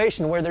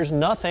situation where there's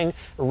nothing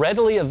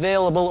readily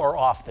available or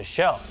off the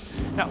shelf.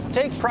 Now,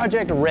 take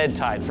Project Red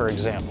Tide, for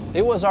example.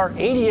 It was our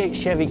 '88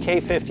 Chevy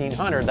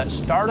K1500 that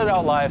started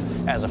out life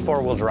as a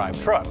four-wheel drive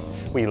truck.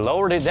 We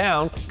lowered it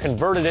down,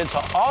 converted it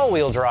to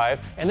all-wheel drive,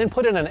 and then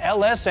put in an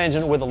LS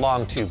engine with a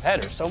long tube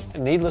header. So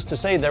needless to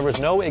say, there was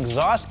no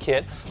exhaust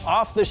kit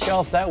off the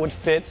shelf that would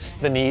fit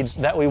the needs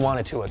that we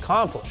wanted to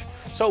accomplish.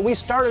 So we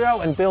started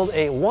out and built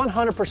a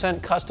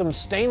 100% custom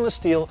stainless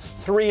steel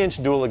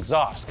 3-inch dual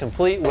exhaust,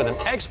 complete with an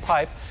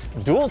X-pipe,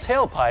 dual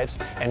tailpipes,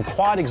 and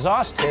quad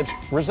exhaust tips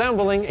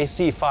resembling a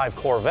C5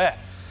 Corvette.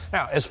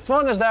 Now, as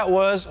fun as that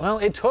was, well,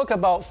 it took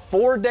about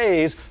 4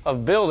 days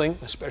of building,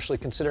 especially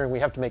considering we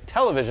have to make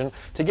television,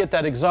 to get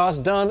that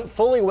exhaust done,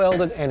 fully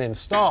welded and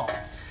installed.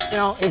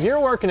 Now, if you're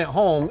working at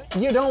home,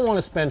 you don't want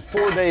to spend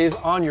 4 days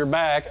on your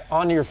back,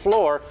 on your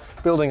floor,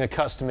 building a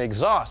custom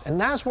exhaust. And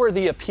that's where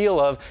the appeal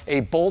of a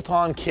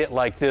bolt-on kit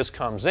like this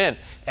comes in.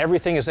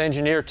 Everything is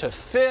engineered to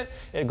fit,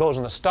 it goes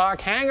in the stock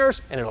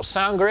hangers, and it'll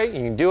sound great.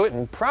 You can do it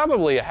in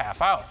probably a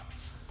half hour.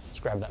 Let's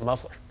grab that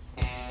muffler.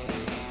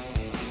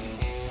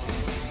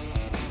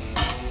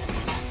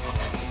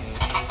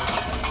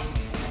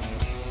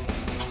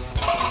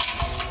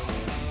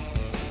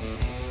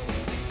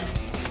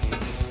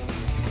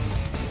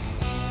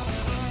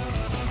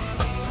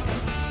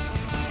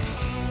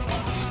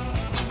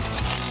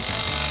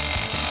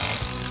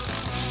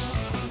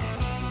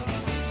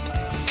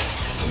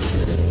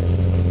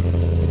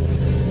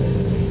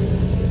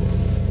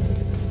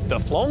 The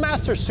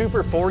Flowmaster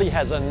Super 40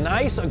 has a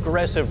nice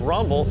aggressive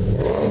rumble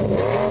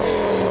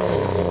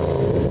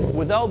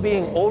without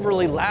being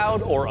overly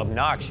loud or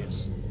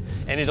obnoxious.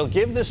 And it'll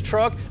give this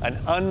truck an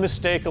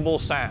unmistakable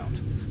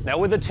sound. Now,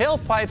 with the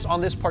tailpipes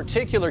on this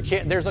particular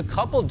kit, there's a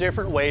couple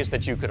different ways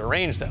that you could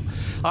arrange them.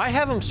 I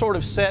have them sort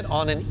of set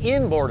on an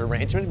inboard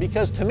arrangement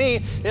because to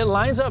me, it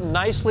lines up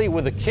nicely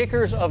with the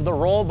kickers of the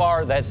roll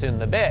bar that's in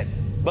the bed.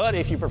 But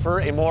if you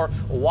prefer a more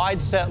wide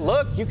set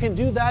look, you can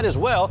do that as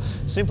well,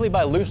 simply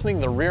by loosening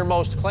the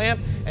rearmost clamp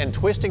and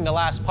twisting the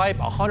last pipe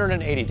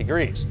 180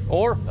 degrees.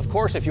 Or, of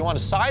course, if you want a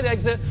side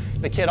exit,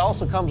 the kit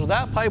also comes with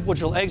that pipe,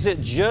 which will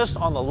exit just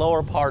on the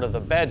lower part of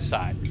the bed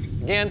side.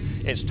 Again,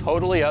 it's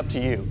totally up to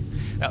you.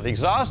 Now, the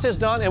exhaust is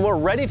done and we're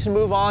ready to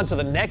move on to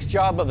the next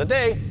job of the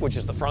day, which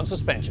is the front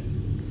suspension.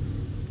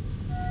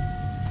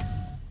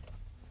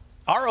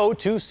 Our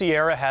 02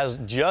 Sierra has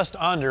just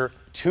under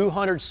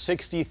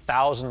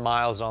 260,000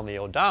 miles on the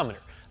odometer.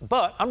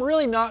 But I'm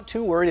really not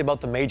too worried about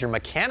the major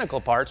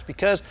mechanical parts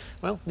because,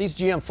 well, these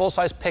GM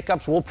full-size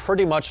pickups will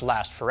pretty much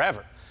last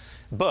forever.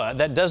 But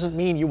that doesn't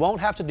mean you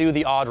won't have to do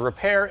the odd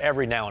repair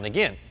every now and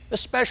again,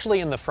 especially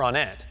in the front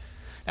end.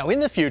 Now, in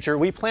the future,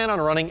 we plan on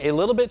running a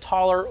little bit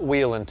taller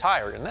wheelin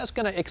tire, and that's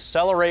going to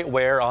accelerate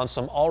wear on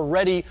some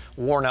already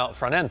worn-out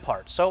front-end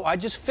parts. So I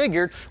just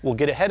figured we'll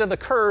get ahead of the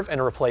curve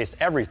and replace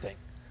everything.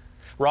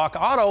 Rock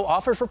Auto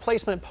offers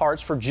replacement parts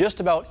for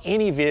just about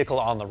any vehicle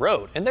on the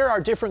road, and there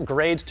are different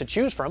grades to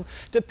choose from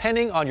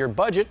depending on your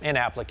budget and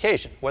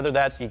application, whether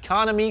that's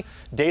economy,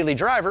 daily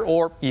driver,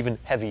 or even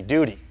heavy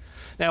duty.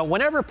 Now,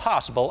 whenever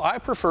possible, I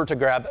prefer to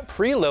grab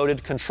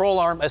preloaded control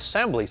arm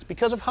assemblies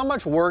because of how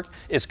much work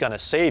it's going to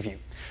save you.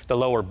 The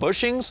lower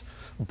bushings,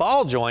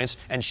 ball joints,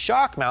 and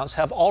shock mounts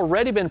have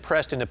already been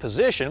pressed into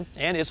position,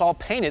 and it's all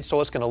painted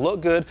so it's going to look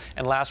good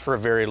and last for a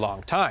very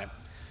long time.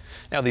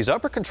 Now, these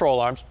upper control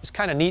arms is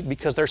kind of neat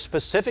because they're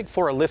specific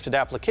for a lifted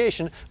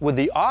application with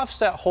the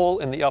offset hole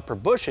in the upper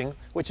bushing,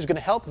 which is going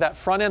to help that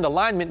front end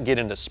alignment get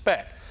into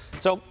spec.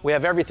 So we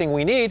have everything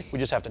we need, we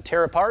just have to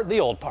tear apart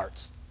the old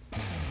parts.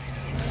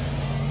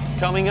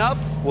 Coming up,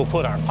 we'll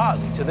put our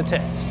posi to the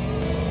test.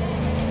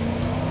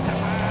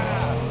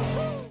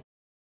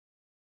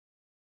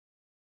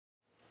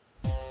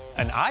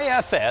 An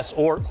IFS,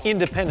 or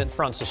independent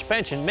front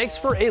suspension, makes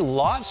for a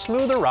lot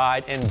smoother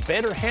ride and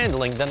better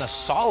handling than a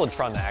solid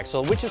front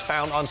axle, which is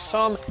found on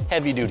some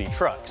heavy-duty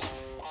trucks.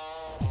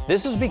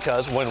 This is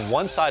because when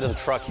one side of the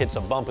truck hits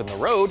a bump in the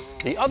road,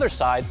 the other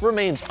side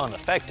remains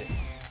unaffected.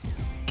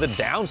 The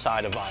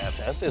downside of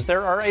IFS is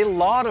there are a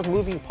lot of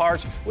moving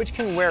parts which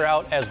can wear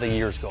out as the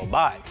years go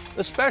by,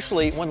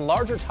 especially when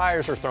larger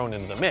tires are thrown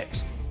into the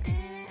mix.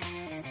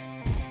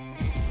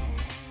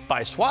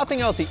 By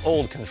swapping out the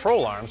old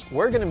control arms,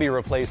 we're going to be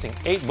replacing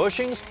 8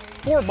 bushings,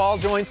 4 ball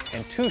joints,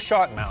 and 2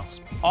 shock mounts,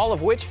 all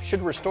of which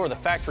should restore the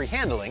factory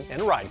handling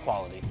and ride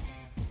quality.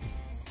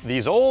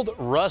 These old,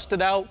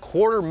 rusted out,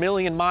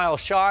 250,000-mile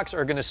shocks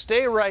are going to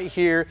stay right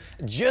here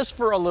just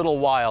for a little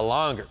while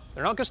longer.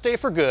 They're not going to stay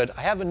for good.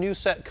 I have a new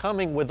set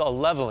coming with a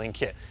leveling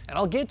kit, and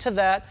I'll get to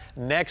that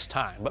next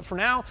time. But for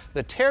now,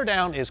 the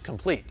teardown is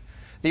complete.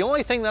 The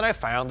only thing that I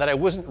found that I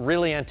wasn't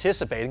really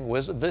anticipating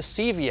was the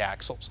CV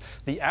axles.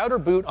 The outer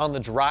boot on the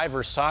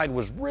driver's side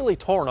was really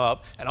torn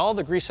up, and all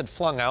the grease had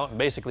flung out and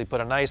basically put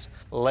a nice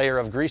layer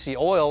of greasy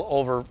oil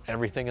over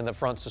everything in the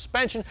front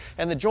suspension,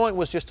 and the joint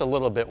was just a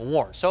little bit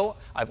worn. So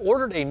I've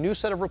ordered a new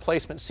set of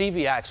replacement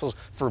CV axles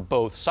for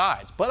both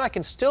sides, but I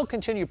can still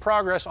continue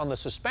progress on the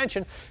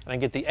suspension and I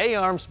get the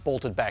A-arms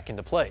bolted back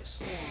into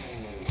place.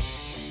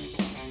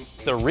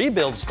 The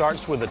rebuild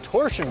starts with a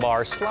torsion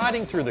bar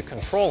sliding through the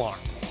control arm,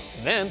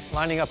 then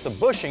lining up the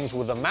bushings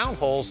with the mount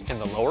holes in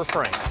the lower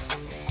frame.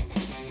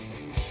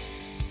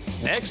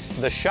 Next,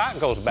 the shock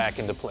goes back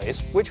into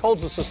place, which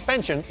holds the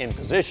suspension in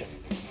position.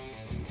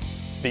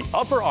 The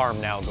upper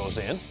arm now goes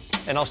in,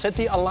 and I'll set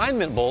the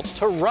alignment bolts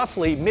to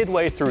roughly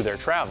midway through their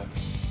travel.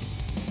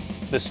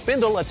 The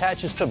spindle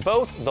attaches to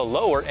both the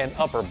lower and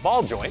upper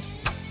ball joint.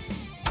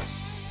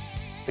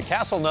 The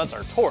castle nuts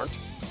are torqued,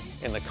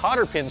 and the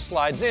cotter pin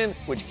slides in,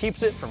 which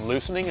keeps it from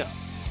loosening up.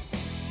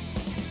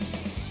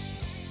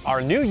 Our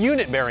new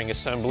unit bearing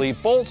assembly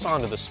bolts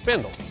onto the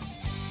spindle,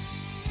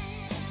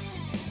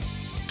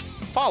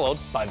 followed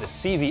by the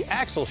CV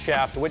axle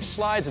shaft, which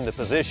slides into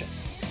position.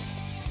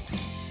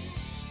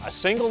 A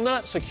single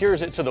nut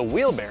secures it to the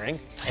wheel bearing,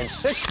 and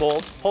 6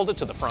 bolts hold it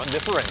to the front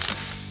differential.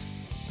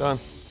 Done.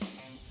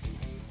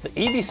 The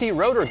EBC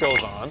rotor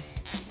goes on,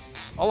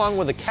 along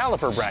with the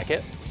caliper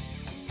bracket,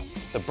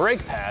 the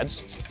brake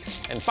pads,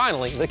 and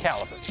finally the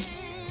calipers.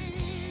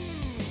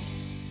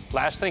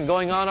 Last thing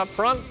going on up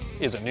front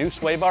is a new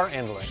sway bar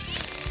end link.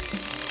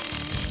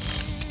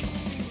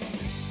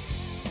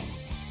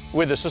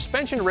 With the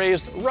suspension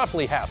raised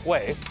roughly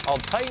halfway, I'll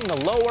tighten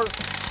the lower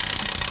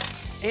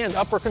and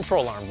upper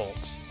control arm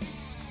bolts.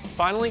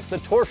 Finally, the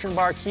torsion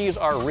bar keys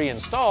are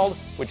reinstalled,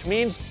 which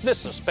means this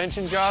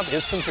suspension job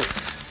is complete.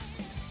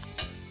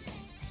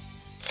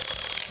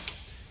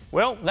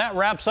 Well, that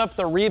wraps up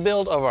the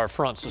rebuild of our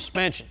front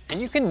suspension,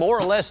 and you can more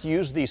or less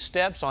use these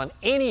steps on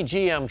any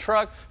GM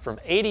truck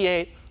from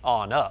 '88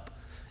 on up.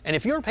 And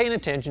if you were paying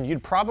attention,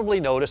 you'd probably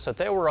notice that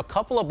there were a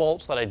couple of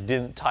bolts that I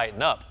didn't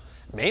tighten up,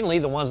 mainly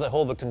the ones that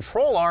hold the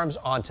control arms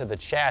onto the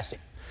chassis.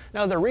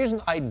 Now, the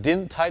reason I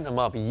didn't tighten them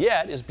up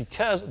yet is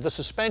because the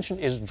suspension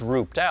is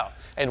drooped out,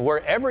 and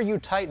wherever you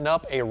tighten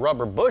up a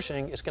rubber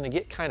bushing, it's going to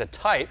get kind of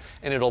tight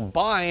and it'll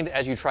bind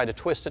as you try to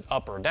twist it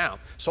up or down.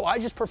 So I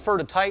just prefer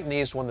to tighten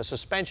these when the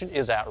suspension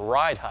is at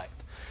ride height.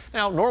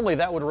 Now, normally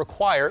that would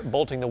require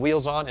bolting the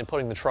wheels on and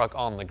putting the truck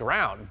on the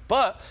ground,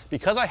 but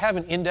because I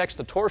haven't indexed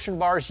the torsion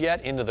bars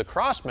yet into the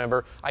cross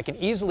member, I can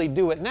easily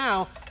do it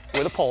now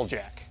with a pole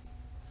jack.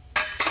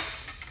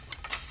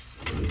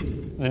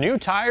 The new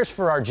tires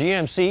for our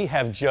GMC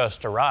have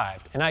just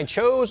arrived, and I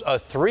chose a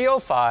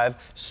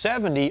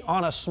 305/70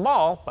 on a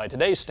small, by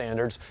today's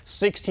standards,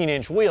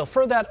 16-inch wheel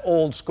for that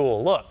old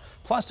school look.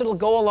 Plus, it'll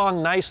go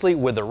along nicely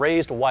with the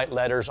raised white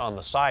letters on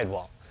the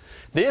sidewall.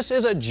 This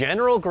is a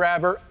General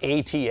Grabber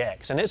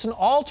ATX, and it's an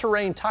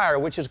all-terrain tire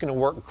which is going to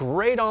work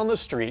great on the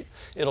street.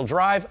 It'll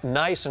drive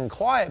nice and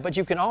quiet, but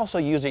you can also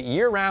use it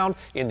year-round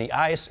in the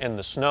ice and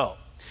the snow.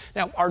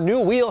 Now, our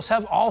new wheels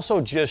have also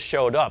just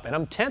showed up, and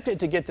I'm tempted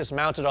to get this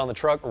mounted on the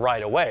truck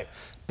right away.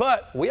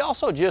 But we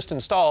also just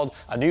installed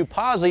a new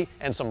posi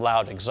and some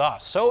loud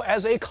exhaust. So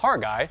as a car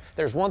guy,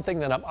 there's one thing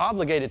that I'm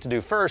obligated to do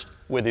first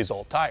with these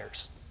old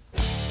tires.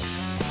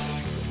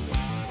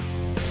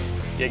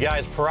 You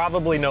guys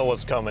probably know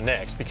what's coming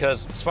next,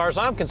 because as far as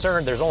I'm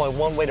concerned, there's only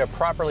one way to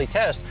properly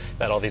test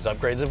that all these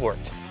upgrades have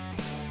worked.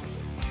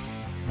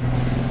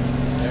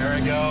 There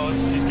it goes.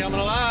 She's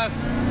coming alive.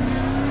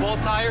 Full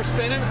tire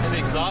spinning, and the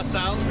exhaust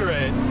sounds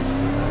great.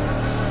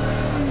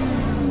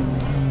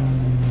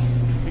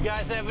 If you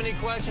guys have any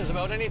questions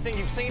about anything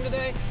you've seen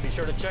today, be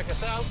sure to check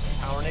us out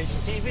at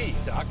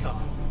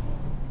PowerNationTV.com.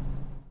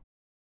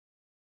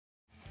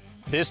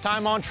 This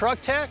time on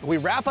Truck Tech, we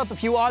wrap up a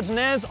few odds and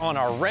ends on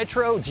our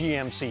retro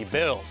GMC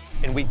build.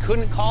 And we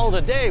couldn't call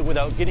it a day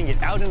without getting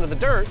it out into the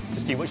dirt to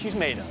see what she's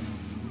made of.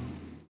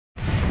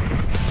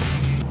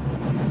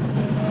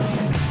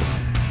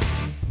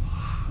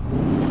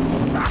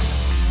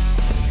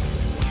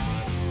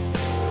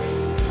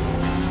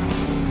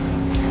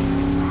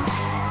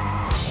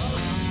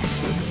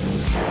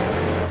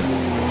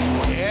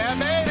 Yeah,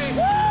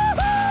 baby!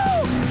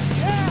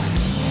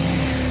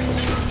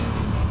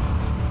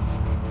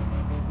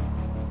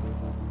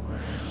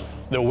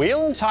 The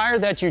wheel and tire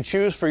that you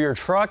choose for your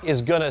truck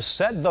is gonna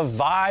set the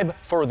vibe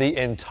for the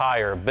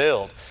entire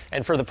build.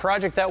 And for the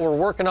project that we're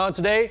working on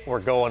today,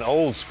 we're going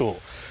old school.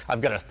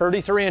 I've got a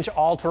 33-inch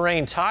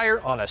all-terrain tire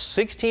on a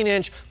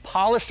 16-inch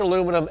polished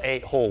aluminum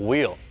 8-hole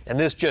wheel. And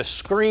this just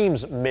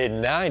screams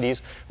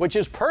mid-90s, which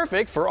is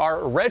perfect for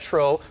our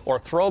retro or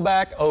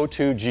throwback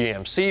 02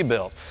 GMC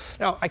build.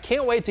 Now, I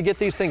can't wait to get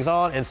these things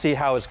on and see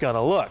how it's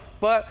gonna look,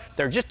 but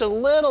they're just a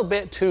little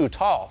bit too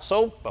tall.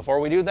 So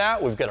before we do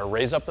that, we've got to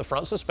raise up the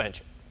front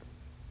suspension.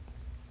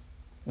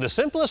 The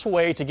simplest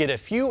way to get a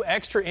few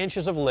extra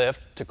inches of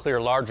lift to clear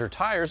larger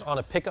tires on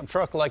a pickup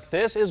truck like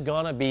this is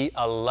gonna be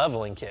a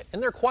leveling kit,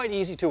 and they're quite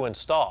easy to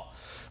install.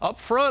 Up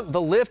front,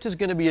 the lift is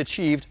going to be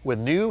achieved with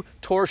new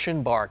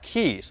torsion bar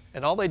keys,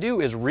 and all they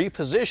do is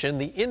reposition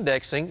the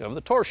indexing of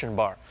the torsion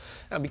bar.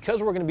 Now,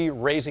 because we're going to be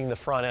raising the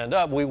front end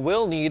up, we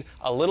will need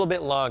a little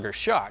bit longer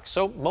shocks,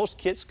 so most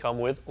kits come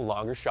with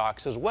longer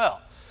shocks as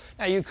well.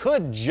 Now, you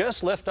could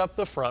just lift up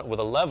the front with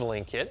a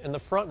leveling kit, and the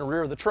front and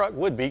rear of the truck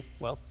would be,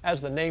 well, as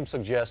the name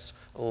suggests,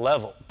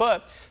 level.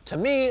 But to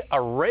me,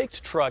 a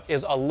raked truck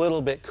is a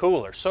little bit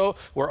cooler, so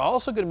we're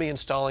also going to be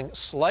installing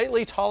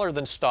slightly taller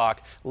than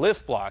stock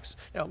lift blocks.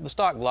 Now, the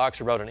stock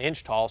blocks are about 1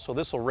 inch tall, so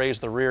this will raise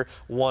the rear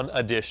 1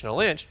 additional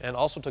inch, and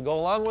also to go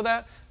along with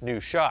that, new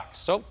shocks.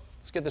 So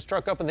let's get this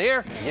truck up in the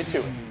air and get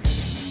to it.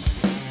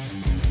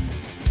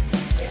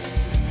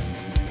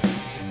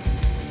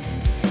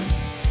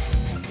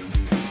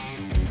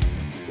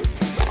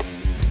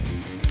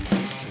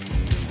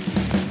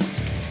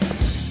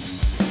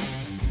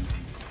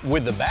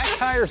 With the back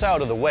tires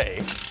out of the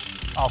way,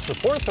 I'll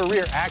support the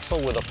rear axle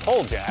with a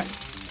pull jack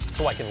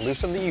so I can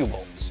loosen the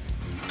U-bolts.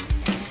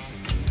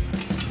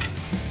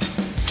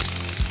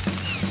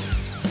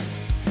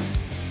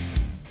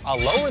 I'll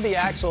lower the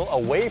axle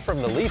away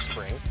from the leaf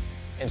spring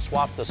and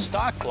swap the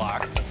stock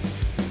block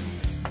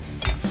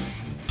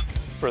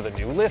for the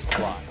new lift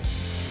block.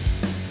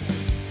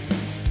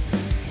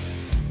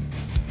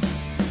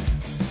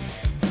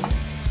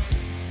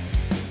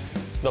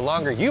 The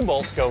longer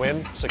U-bolts go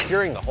in,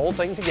 securing the whole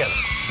thing together.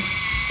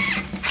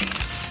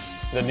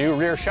 The new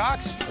rear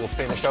shocks will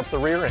finish up the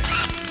rear end.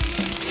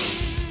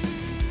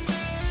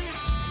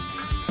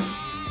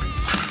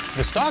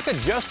 The stock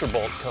adjuster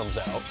bolt comes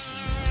out,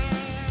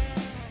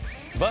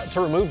 but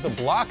to remove the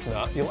block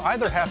nut, you'll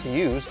either have to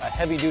use a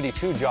heavy-duty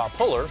 2-jaw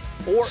puller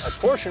or a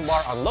torsion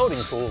bar unloading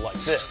tool like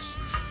this.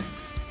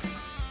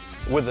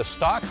 With the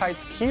stock height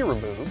key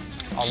removed,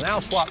 I'll now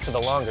swap to the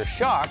longer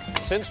shock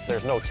since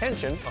there's no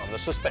tension on the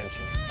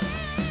suspension.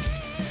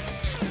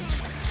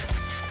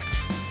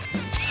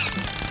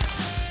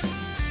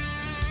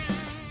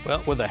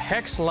 Well, with the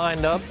hex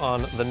lined up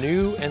on the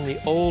new and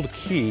the old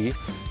key,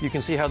 you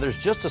can see how there's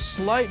just a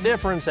slight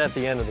difference at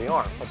the end of the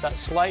arm, but that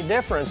slight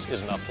difference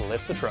is enough to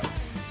lift the truck.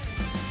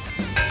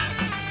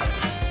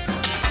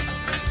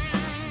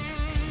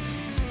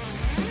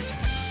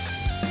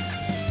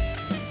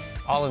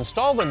 I'll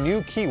install the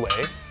new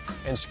keyway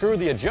and screw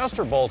the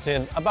adjuster bolt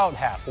in about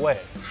halfway,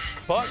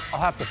 but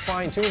I'll have to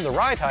fine-tune the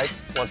ride height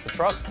once the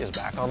truck is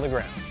back on the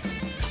ground.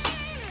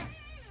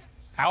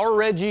 Our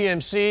red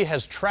GMC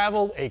has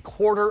traveled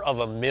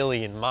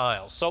 250,000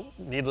 miles, so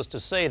needless to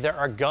say, there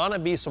are gonna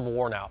be some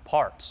worn-out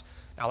parts.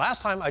 Now,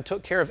 last time I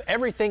took care of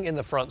everything in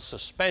the front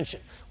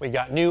suspension. We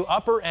got new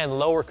upper and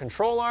lower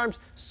control arms,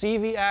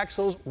 CV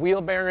axles,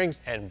 wheel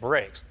bearings, and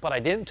brakes, but I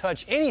didn't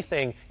touch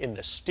anything in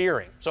the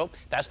steering, so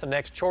that's the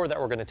next chore that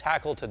we're gonna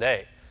tackle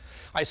today.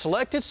 I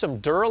selected some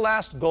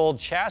Duralast gold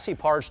chassis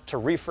parts to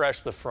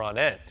refresh the front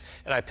end,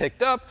 and I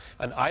picked up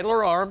an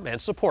idler arm and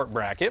support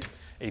bracket,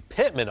 a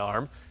pitman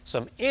arm,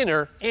 some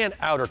inner and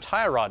outer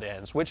tie rod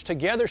ends, which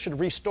together should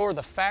restore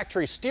the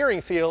factory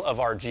steering feel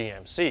of our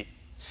GMC.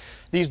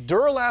 These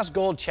Duralast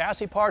gold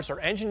chassis parts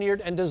are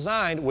engineered and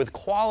designed with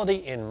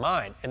quality in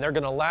mind, and they're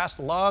going to last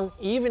long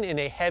even in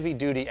a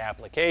heavy-duty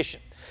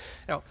application.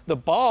 Now, the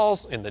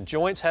balls in the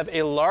joints have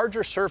a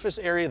larger surface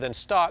area than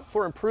stock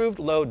for improved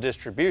load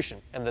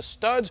distribution, and the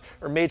studs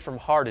are made from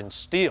hardened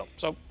steel.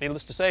 So,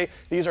 needless to say,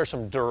 these are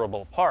some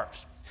durable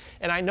parts.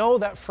 And I know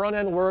that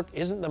front-end work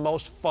isn't the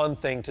most fun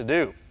thing to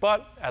do,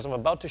 but as I'm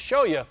about to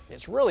show you,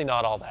 it's really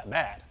not all that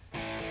bad.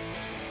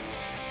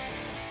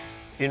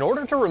 In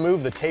order to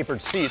remove the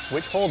tapered seats,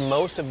 which hold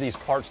most of these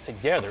parts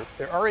together,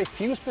 there are a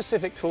few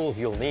specific tools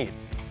you'll need.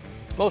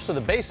 Most of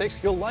the basics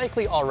you'll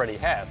likely already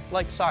have,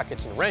 like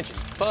sockets and wrenches,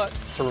 but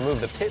to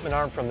remove the pitman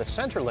arm from the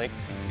center link,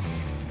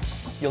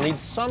 you'll need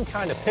some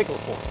kind of pickle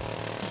fork.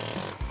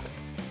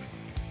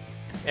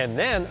 And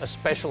then a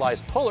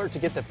specialized puller to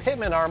get the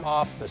pitman arm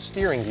off the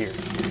steering gear.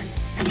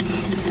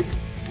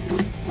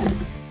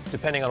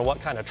 Depending on what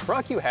kind of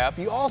truck you have,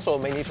 you also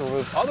may need to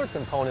remove other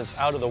components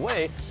out of the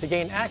way to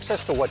gain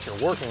access to what you're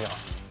working on.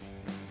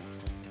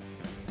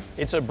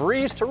 It's a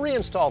breeze to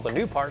reinstall the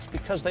new parts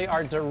because they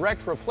are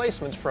direct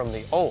replacements from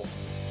the old.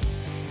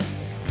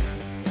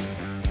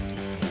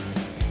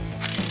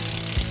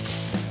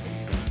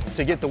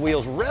 To get the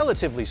wheels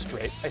relatively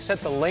straight, I set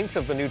the length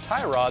of the new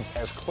tie rods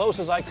as close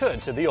as I could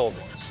to the old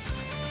ones.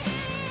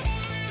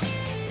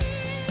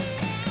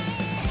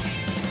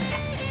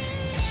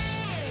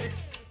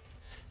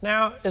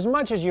 Now, as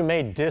much as you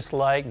may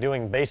dislike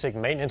doing basic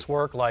maintenance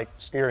work like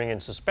steering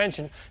and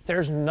suspension,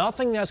 there's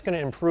nothing that's going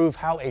to improve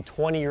how a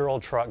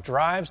 20-year-old truck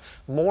drives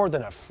more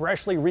than a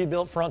freshly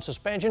rebuilt front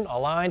suspension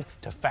aligned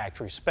to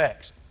factory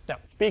specs. Now,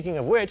 speaking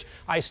of which,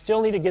 I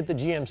still need to get the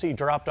GMC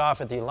dropped off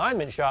at the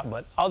alignment shop,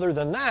 but other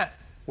than that,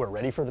 we're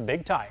ready for the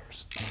big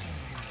tires.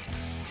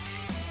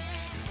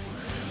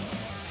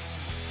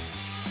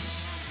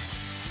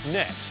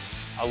 Next,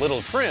 a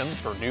little trim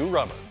for new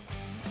rubber.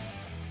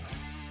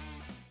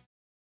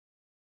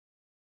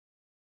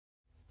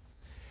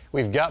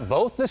 We've got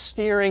both the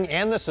steering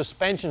and the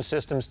suspension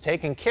systems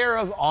taken care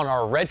of on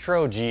our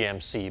retro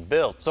GMC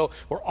build, so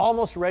we're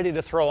almost ready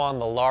to throw on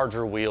the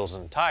larger wheels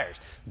and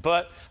tires.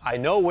 But I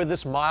know with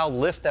this mild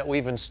lift that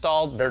we've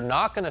installed, they're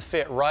not going to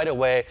fit right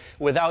away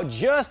without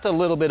just a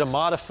little bit of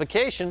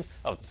modification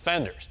of the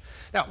fenders.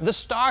 Now, the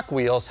stock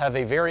wheels have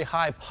a very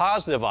high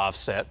positive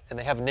offset, and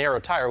they have a narrow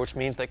tire, which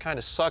means they kind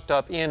of sucked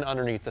up in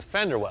underneath the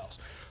fender wells.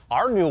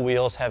 Our new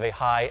wheels have a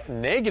high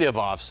negative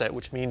offset,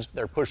 which means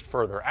they're pushed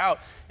further out,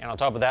 and on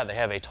top of that, they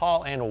have a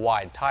tall and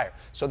wide tire.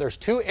 So there's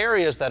two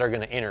areas that are going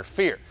to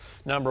interfere.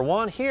 Number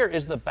one here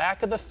is the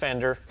back of the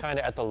fender, kind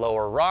of at the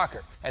lower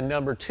rocker, and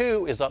number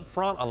two is up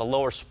front on the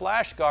lower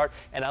splash guard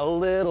and a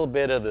little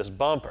bit of this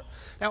bumper.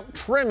 Now,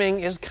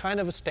 trimming is kind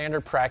of a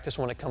standard practice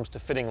when it comes to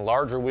fitting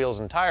larger wheels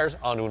and tires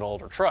onto an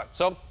older truck.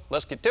 So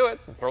let's get to it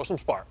and throw some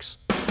sparks.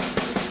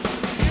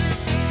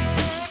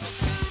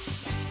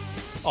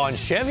 On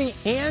Chevy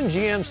and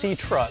GMC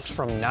trucks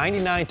from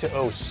 '99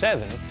 to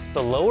 '07,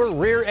 the lower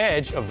rear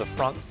edge of the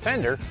front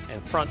fender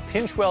and front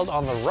pinch weld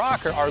on the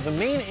rocker are the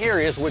main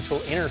areas which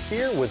will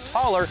interfere with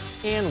taller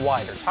and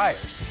wider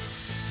tires.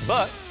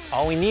 But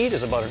all we need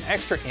is about an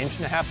extra 1.5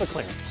 inches of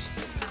clearance.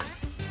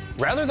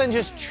 Rather than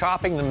just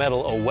chopping the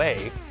metal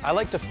away, I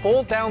like to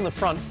fold down the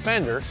front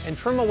fender and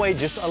trim away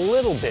just a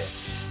little bit.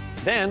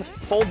 Then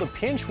fold the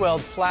pinch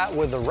weld flat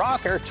with the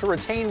rocker to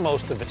retain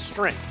most of its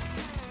strength.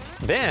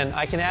 Then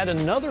I can add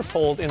another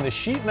fold in the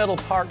sheet metal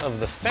part of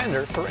the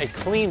fender for a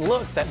clean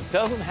look that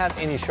doesn't have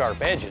any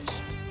sharp edges.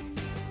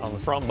 On the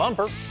front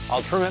bumper,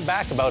 I'll trim it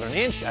back about 1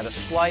 inch at a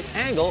slight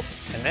angle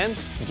and then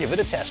give it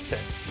a test fit.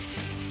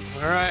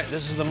 All right,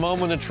 this is the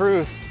moment of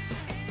truth.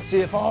 See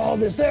if all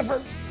this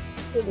effort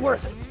is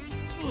worth it.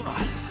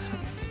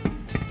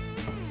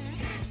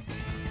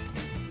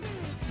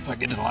 If I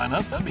get it to line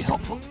up, that'd be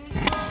helpful.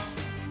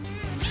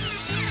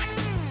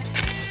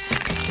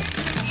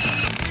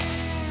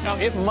 Now,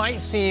 it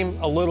might seem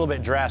a little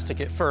bit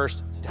drastic at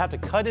first to have to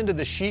cut into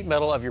the sheet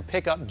metal of your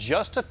pickup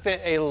just to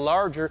fit a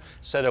larger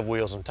set of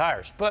wheels and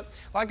tires. But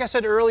like I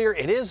said earlier,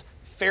 it is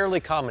fairly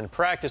common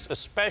practice,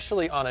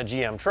 especially on a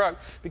GM truck,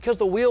 because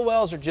the wheel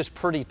wells are just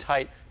pretty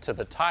tight to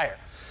the tire.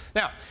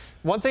 Now,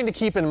 one thing to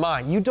keep in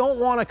mind, you don't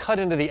want to cut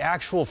into the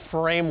actual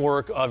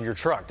framework of your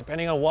truck.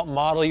 Depending on what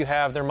model you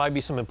have, there might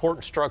be some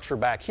important structure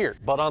back here.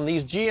 But on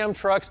these GM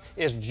trucks,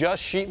 it's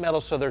just sheet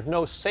metal, so there's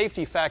no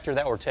safety factor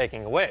that we're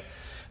taking away.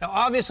 Now,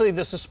 obviously,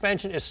 the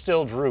suspension is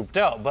still drooped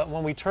out, but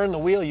when we turn the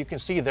wheel, you can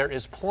see there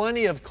is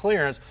plenty of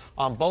clearance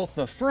on both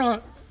the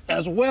front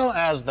as well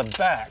as the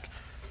back.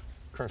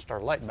 Current star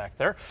light back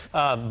there.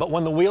 But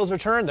when the wheels are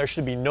turned, there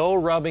should be no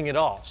rubbing at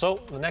all. So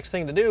the next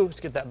thing to do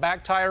is get that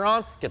back tire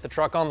on, get the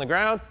truck on the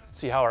ground,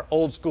 see how our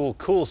old school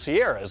cool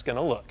Sierra is going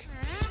to look.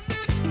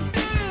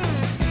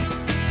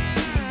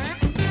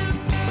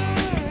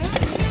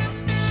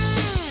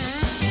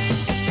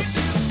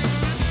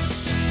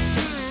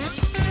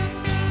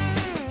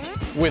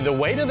 With the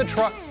weight of the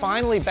truck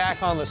finally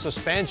back on the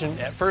suspension,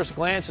 at first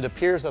glance it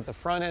appears that the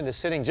front end is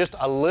sitting just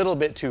a little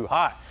bit too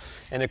high.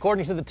 And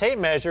according to the tape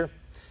measure,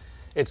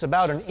 it's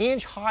about 1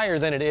 inch higher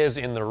than it is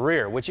in the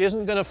rear, which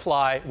isn't going to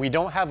fly. We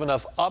don't have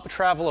enough up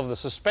travel of the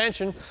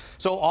suspension,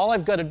 so all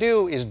I've got to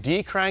do is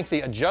decrank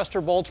the adjuster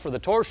bolts for the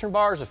torsion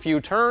bars a few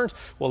turns.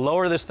 We'll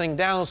lower this thing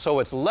down so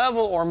it's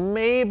level, or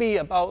maybe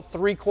about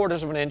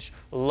 3/4 of an inch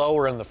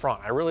lower in the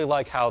front. I really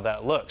like how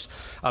that looks.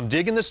 I'm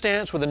digging the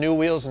stance with the new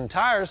wheels and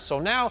tires, so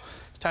now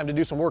it's time to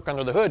do some work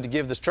under the hood to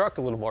give this truck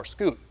a little more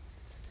scoot.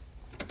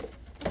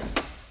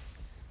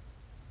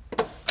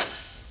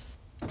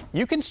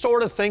 You can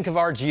sort of think of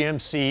our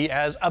GMC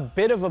as a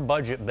bit of a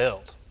budget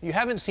build. You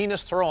haven't seen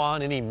us throw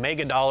on any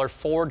mega dollar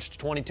forged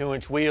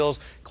 22-inch wheels,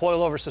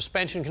 coilover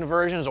suspension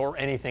conversions, or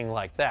anything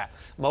like that.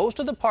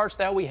 Most of the parts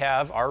that we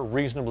have are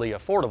reasonably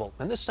affordable,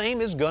 and the same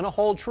is going to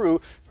hold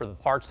true for the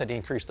parts that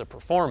increase the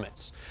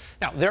performance.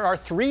 Now, there are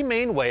 3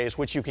 main ways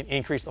which you can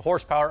increase the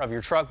horsepower of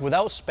your truck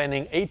without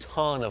spending a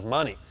ton of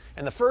money.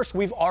 And the first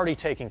we've already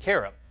taken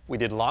care of. We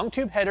did long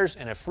tube headers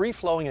and a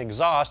free-flowing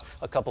exhaust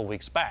a couple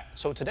weeks back.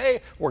 So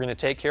today, we're going to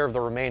take care of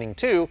the remaining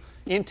 2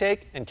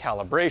 intake, and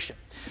calibration.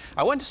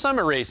 I went to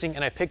Summit Racing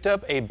and I picked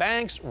up a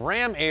Banks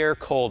Ram Air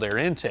cold air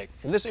intake.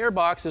 And this air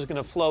box is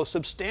going to flow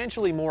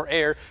substantially more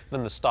air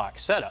than the stock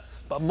setup.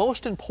 But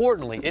most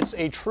importantly, it's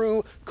a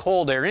true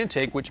cold air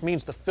intake, which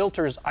means the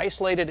filter is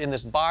isolated in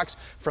this box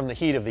from the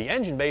heat of the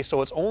engine bay,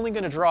 so it's only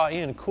going to draw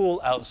in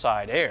cool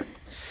outside air.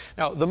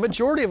 Now, the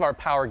majority of our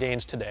power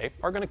gains today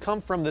are going to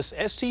come from this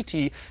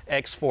SCT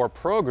X4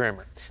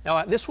 Programmer.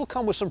 Now, this will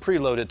come with some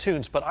preloaded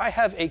tunes, but I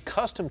have a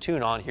custom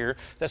tune on here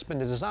that's been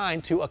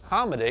designed to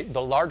accommodate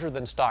the larger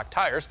than stock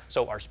tires,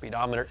 so our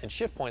speedometer and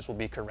shift points will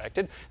be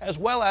corrected, as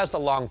well as the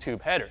long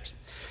tube headers.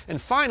 And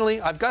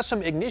finally, I've got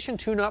some ignition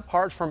tune-up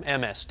parts from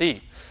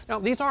MSD. Now,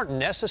 these aren't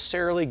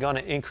necessarily going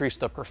to increase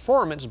the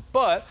performance,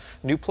 but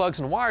new plugs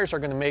and wires are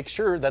going to make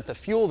sure that the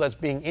fuel that's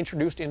being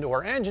introduced into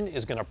our engine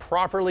is going to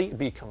properly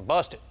be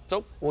combusted.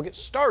 So we'll get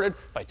started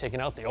by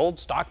taking out the old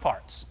stock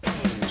parts.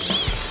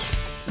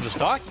 The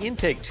stock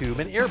intake tube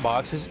and air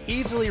box is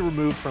easily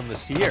removed from the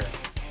Sierra,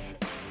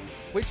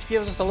 which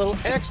gives us a little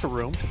extra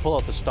room to pull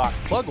out the stock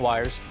plug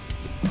wires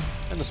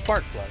and the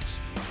spark plugs.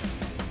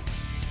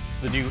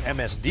 The new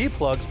MSD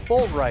plugs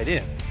bolt right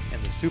in,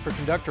 and the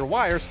superconductor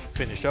wires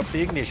finish up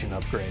the ignition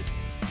upgrade.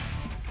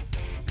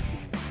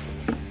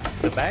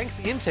 The Banks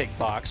intake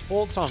box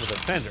bolts onto the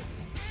fender,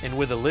 and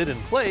with the lid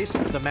in place,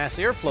 the mass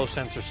airflow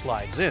sensor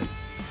slides in,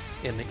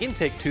 and the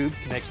intake tube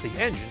connects the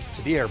engine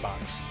to the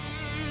airbox.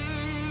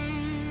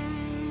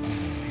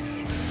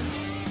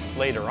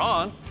 Later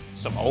on,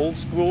 some old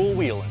school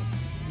wheeling.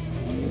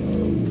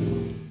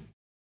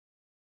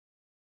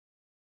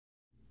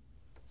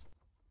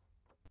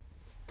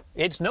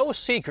 It's no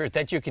secret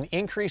that you can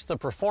increase the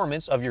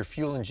performance of your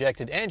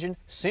fuel-injected engine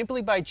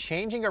simply by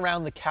changing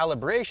around the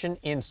calibration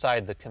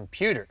inside the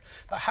computer.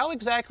 But how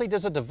exactly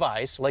does a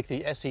device like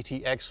the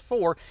SCT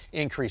X4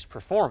 increase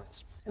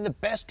performance? And the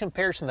best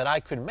comparison that I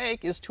could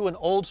make is to an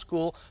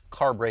old-school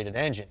carbureted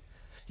engine.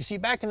 You see,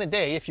 back in the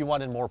day, if you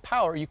wanted more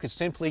power, you could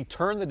simply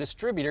turn the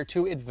distributor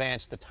to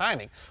advance the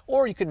timing,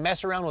 or you could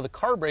mess around with a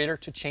carburetor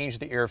to change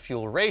the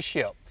air-fuel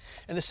ratio.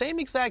 And the same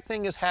exact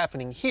thing is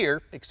happening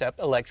here, except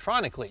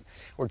electronically.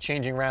 We're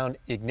changing around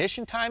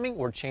ignition timing,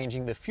 we're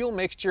changing the fuel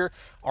mixture,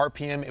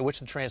 RPM at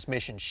which the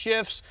transmission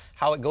shifts,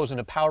 how it goes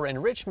into power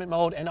enrichment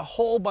mode, and a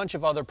whole bunch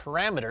of other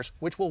parameters,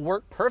 which will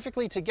work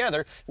perfectly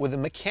together with the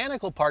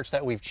mechanical parts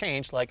that we've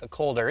changed, like a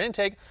cold air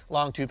intake,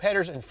 long tube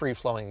headers, and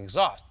free-flowing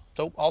exhaust.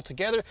 So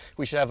altogether,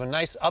 we should have a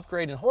nice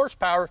upgrade in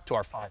horsepower to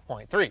our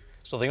 5.3.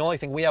 So the only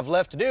thing we have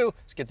left to do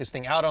is get this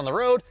thing out on the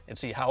road and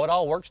see how it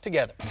all works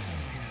together.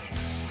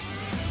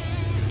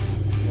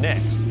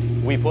 Next,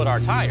 we put our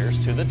tires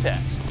to the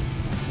test.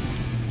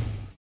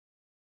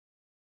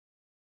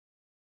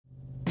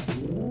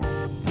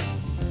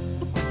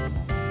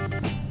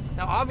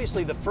 Now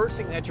obviously the first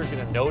thing that you're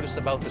going to notice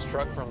about this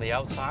truck from the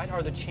outside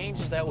are the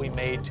changes that we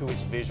made to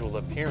its visual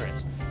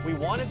appearance. We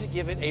wanted to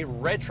give it a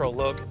retro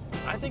look,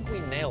 and I think we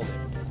nailed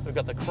it. We've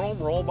got the chrome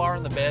roll bar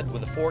in the bed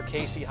with the 4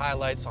 KC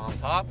highlights on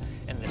top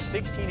and the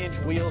 16-inch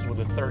wheels with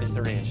the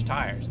 33-inch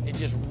tires. It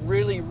just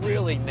really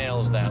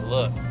nails that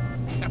look.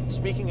 Now,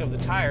 speaking of the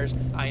tires,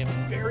 I am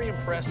very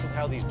impressed with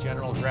how these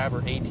General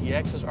Grabber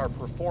ATXs are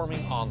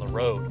performing on the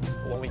road.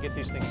 But when we get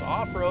these things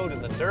off-road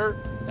in the dirt,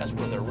 that's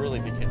where they really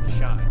begin to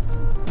shine.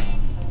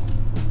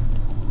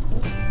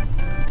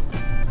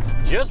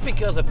 Just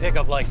because a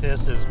pickup like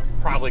this is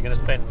probably going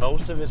to spend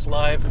most of its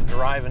life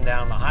driving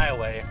down the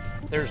highway,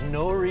 there's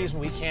no reason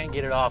we can't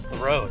get it off the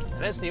road.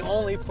 And that's the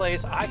only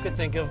place I could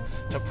think of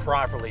to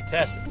properly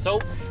test it. So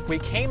we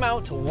came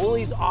out to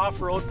Wooley's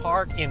Off-Road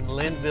Park in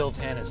Linville,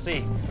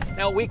 Tennessee.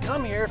 Now we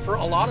come here for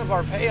a lot of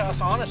our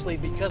payoffs, honestly,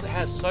 because it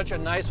has such a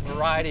nice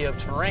variety of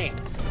terrain.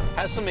 It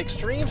has some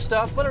extreme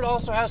stuff, but it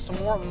also has some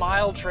more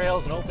mild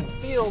trails and open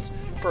fields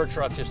for a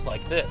truck just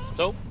like this.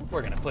 So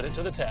we're gonna put it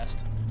to the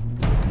test.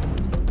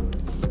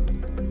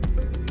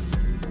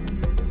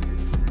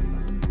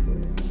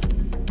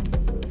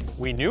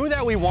 We knew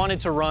that we wanted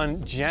to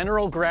run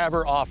General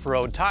Grabber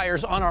off-road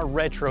tires on our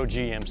retro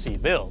GMC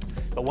build,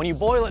 but when you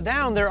boil it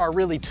down, there are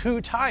really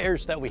 2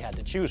 tires that we had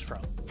to choose from.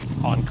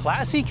 On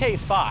Class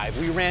EK5,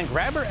 we ran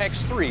Grabber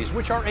X3s,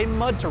 which are a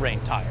mud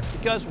terrain tire,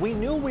 because we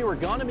knew we were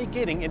going to be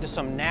getting into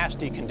some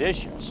nasty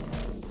conditions.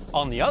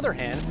 On the other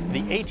hand,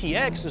 the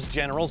ATX is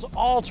General's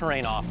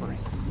all-terrain offering.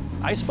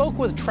 I spoke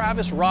with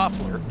Travis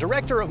Roffler,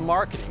 Director of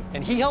Marketing,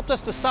 and he helped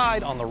us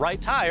decide on the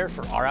right tire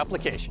for our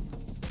application.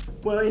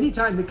 Well,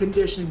 anytime the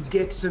conditions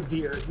get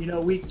severe, you know,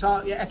 we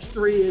talk,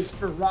 X3 is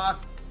for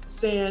rock,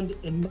 sand,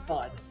 and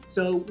mud.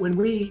 So when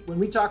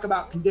we talk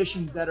about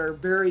conditions that are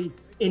very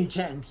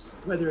intense,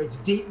 whether it's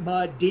deep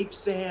mud, deep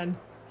sand,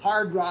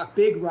 hard rock,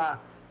 big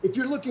rock, if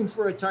you're looking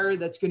for a tire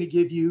that's going to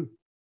give you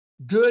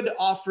good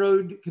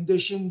off-road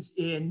conditions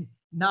in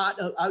not,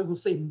 I will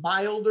say,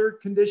 milder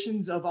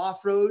conditions of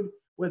off-road,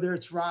 whether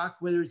it's rock,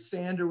 whether it's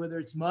sand, or whether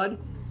it's mud,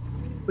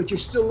 but you're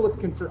still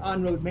looking for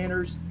on-road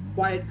manners,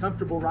 quiet,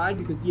 comfortable ride,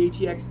 because the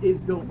ATX is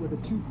built with a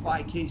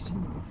 2-ply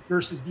casing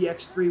versus the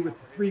X3 with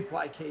the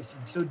 3-ply casing.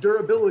 So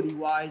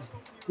durability-wise,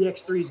 the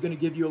X3 is going to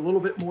give you a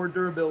little bit more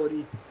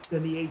durability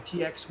than the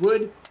ATX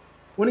would.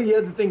 One of the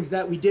other things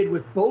that we did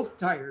with both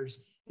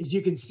tires is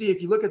you can see,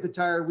 if you look at the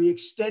tire, we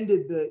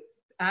extended the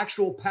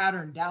actual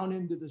pattern down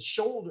into the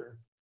shoulder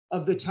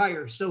of the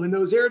tire. So in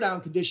those air down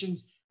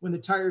conditions, when the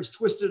tire is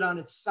twisted on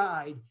its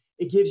side,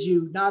 it gives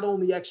you not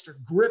only extra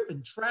grip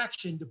and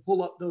traction to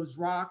pull up those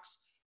rocks,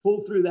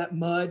 pull through that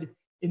mud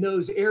in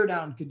those air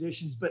down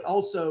conditions, but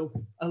also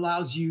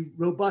allows you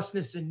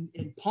robustness and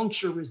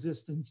puncture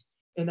resistance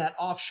in that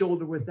off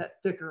shoulder, with that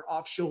thicker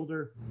off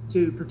shoulder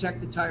to protect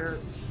the tire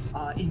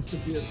in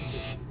severe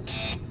conditions.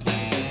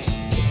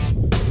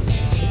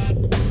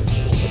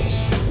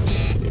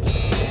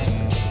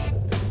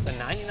 The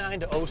 99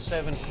 to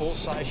 07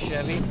 full-size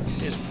Chevy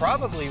is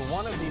probably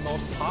one of the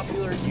most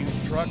popular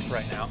used trucks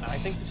right now, and I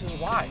think this is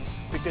why.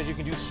 Because you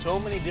can do so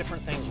many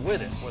different things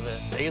with it, whether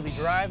it's daily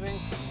driving,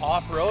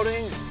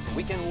 off-roading,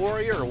 weekend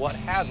warrior, or what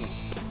have you.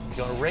 You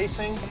go to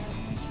racing,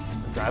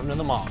 or driving to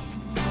the mall.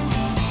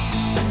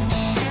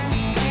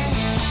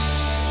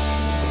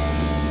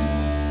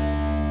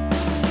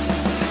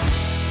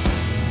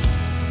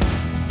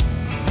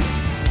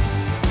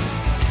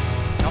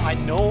 I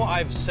know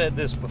I've said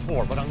this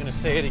before, but I'm going to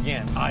say it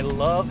again. I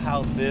love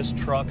how this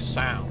truck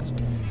sounds.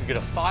 You get a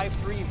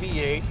 5.3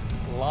 V8,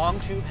 long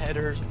tube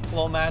headers,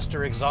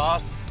 Flowmaster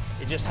exhaust.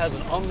 It just has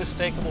an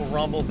unmistakable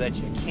rumble that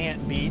you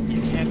can't beat.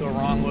 You can't go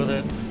wrong with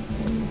it.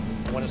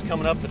 When it's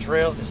coming up the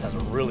trail, it just has a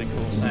really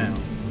cool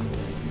sound.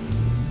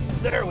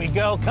 There we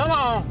go. Come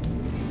on.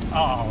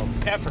 Oh,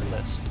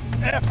 effortless.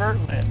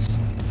 Effortless.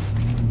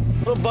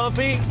 A little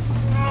bumpy.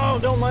 Oh,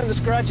 don't mind the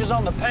scratches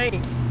on the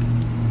paint.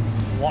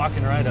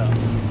 Walking right up.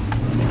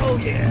 Oh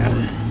yeah.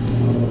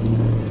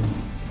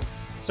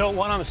 So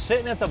when I'm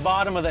sitting at the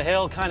bottom of the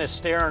hill kind of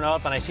staring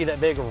up and I see that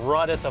big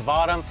rut at the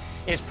bottom,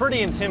 it's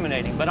pretty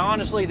intimidating, but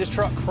honestly this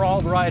truck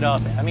crawled right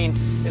up. I mean,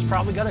 it's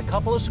probably got a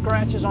couple of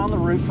scratches on the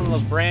roof from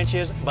those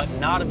branches, but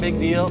not a big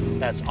deal.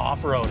 That's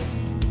off-roading.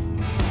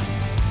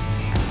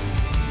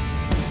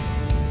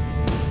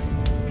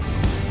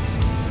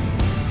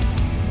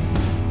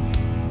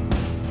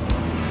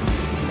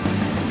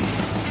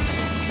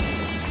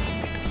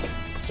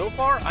 So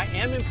far, I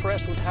am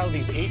impressed with how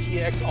these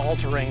ATX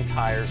all-terrain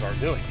tires are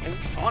doing. And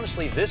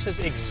honestly, this is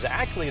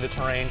exactly the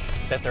terrain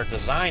that they're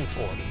designed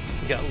for.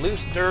 You got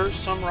loose dirt,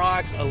 some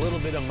rocks, a little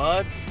bit of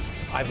mud.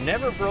 I've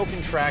never broken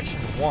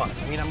traction once.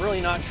 I mean, I'm really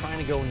not trying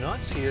to go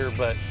nuts here,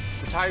 but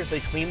the tires,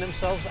 they clean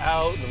themselves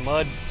out, the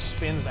mud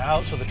spins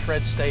out so the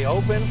treads stay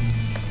open,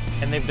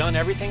 and they've done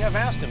everything I've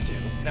asked them to.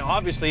 Now,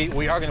 obviously,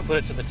 we are going to put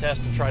it to the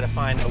test and try to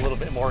find a little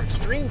bit more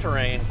extreme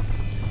terrain.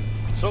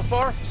 So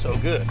far, so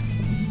good.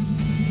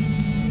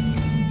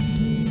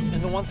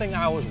 The one thing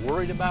I was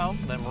worried about,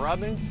 them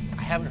rubbing,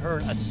 I haven't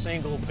heard a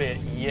single bit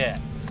yet.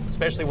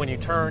 Especially when you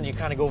turn, you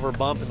kind of go over a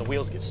bump and the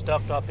wheels get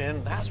stuffed up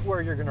in. That's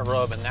where you're gonna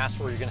rub and that's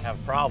where you're gonna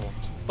have problems.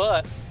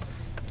 But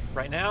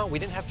right now, we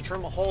didn't have to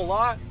trim a whole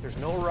lot. There's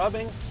no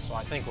rubbing, so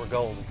I think we're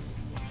golden.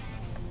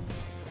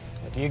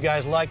 If you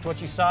guys liked what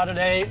you saw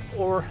today,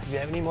 or if you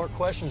have any more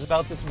questions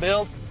about this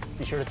build,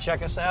 be sure to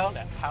check us out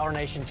at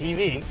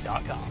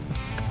PowerNationTV.com.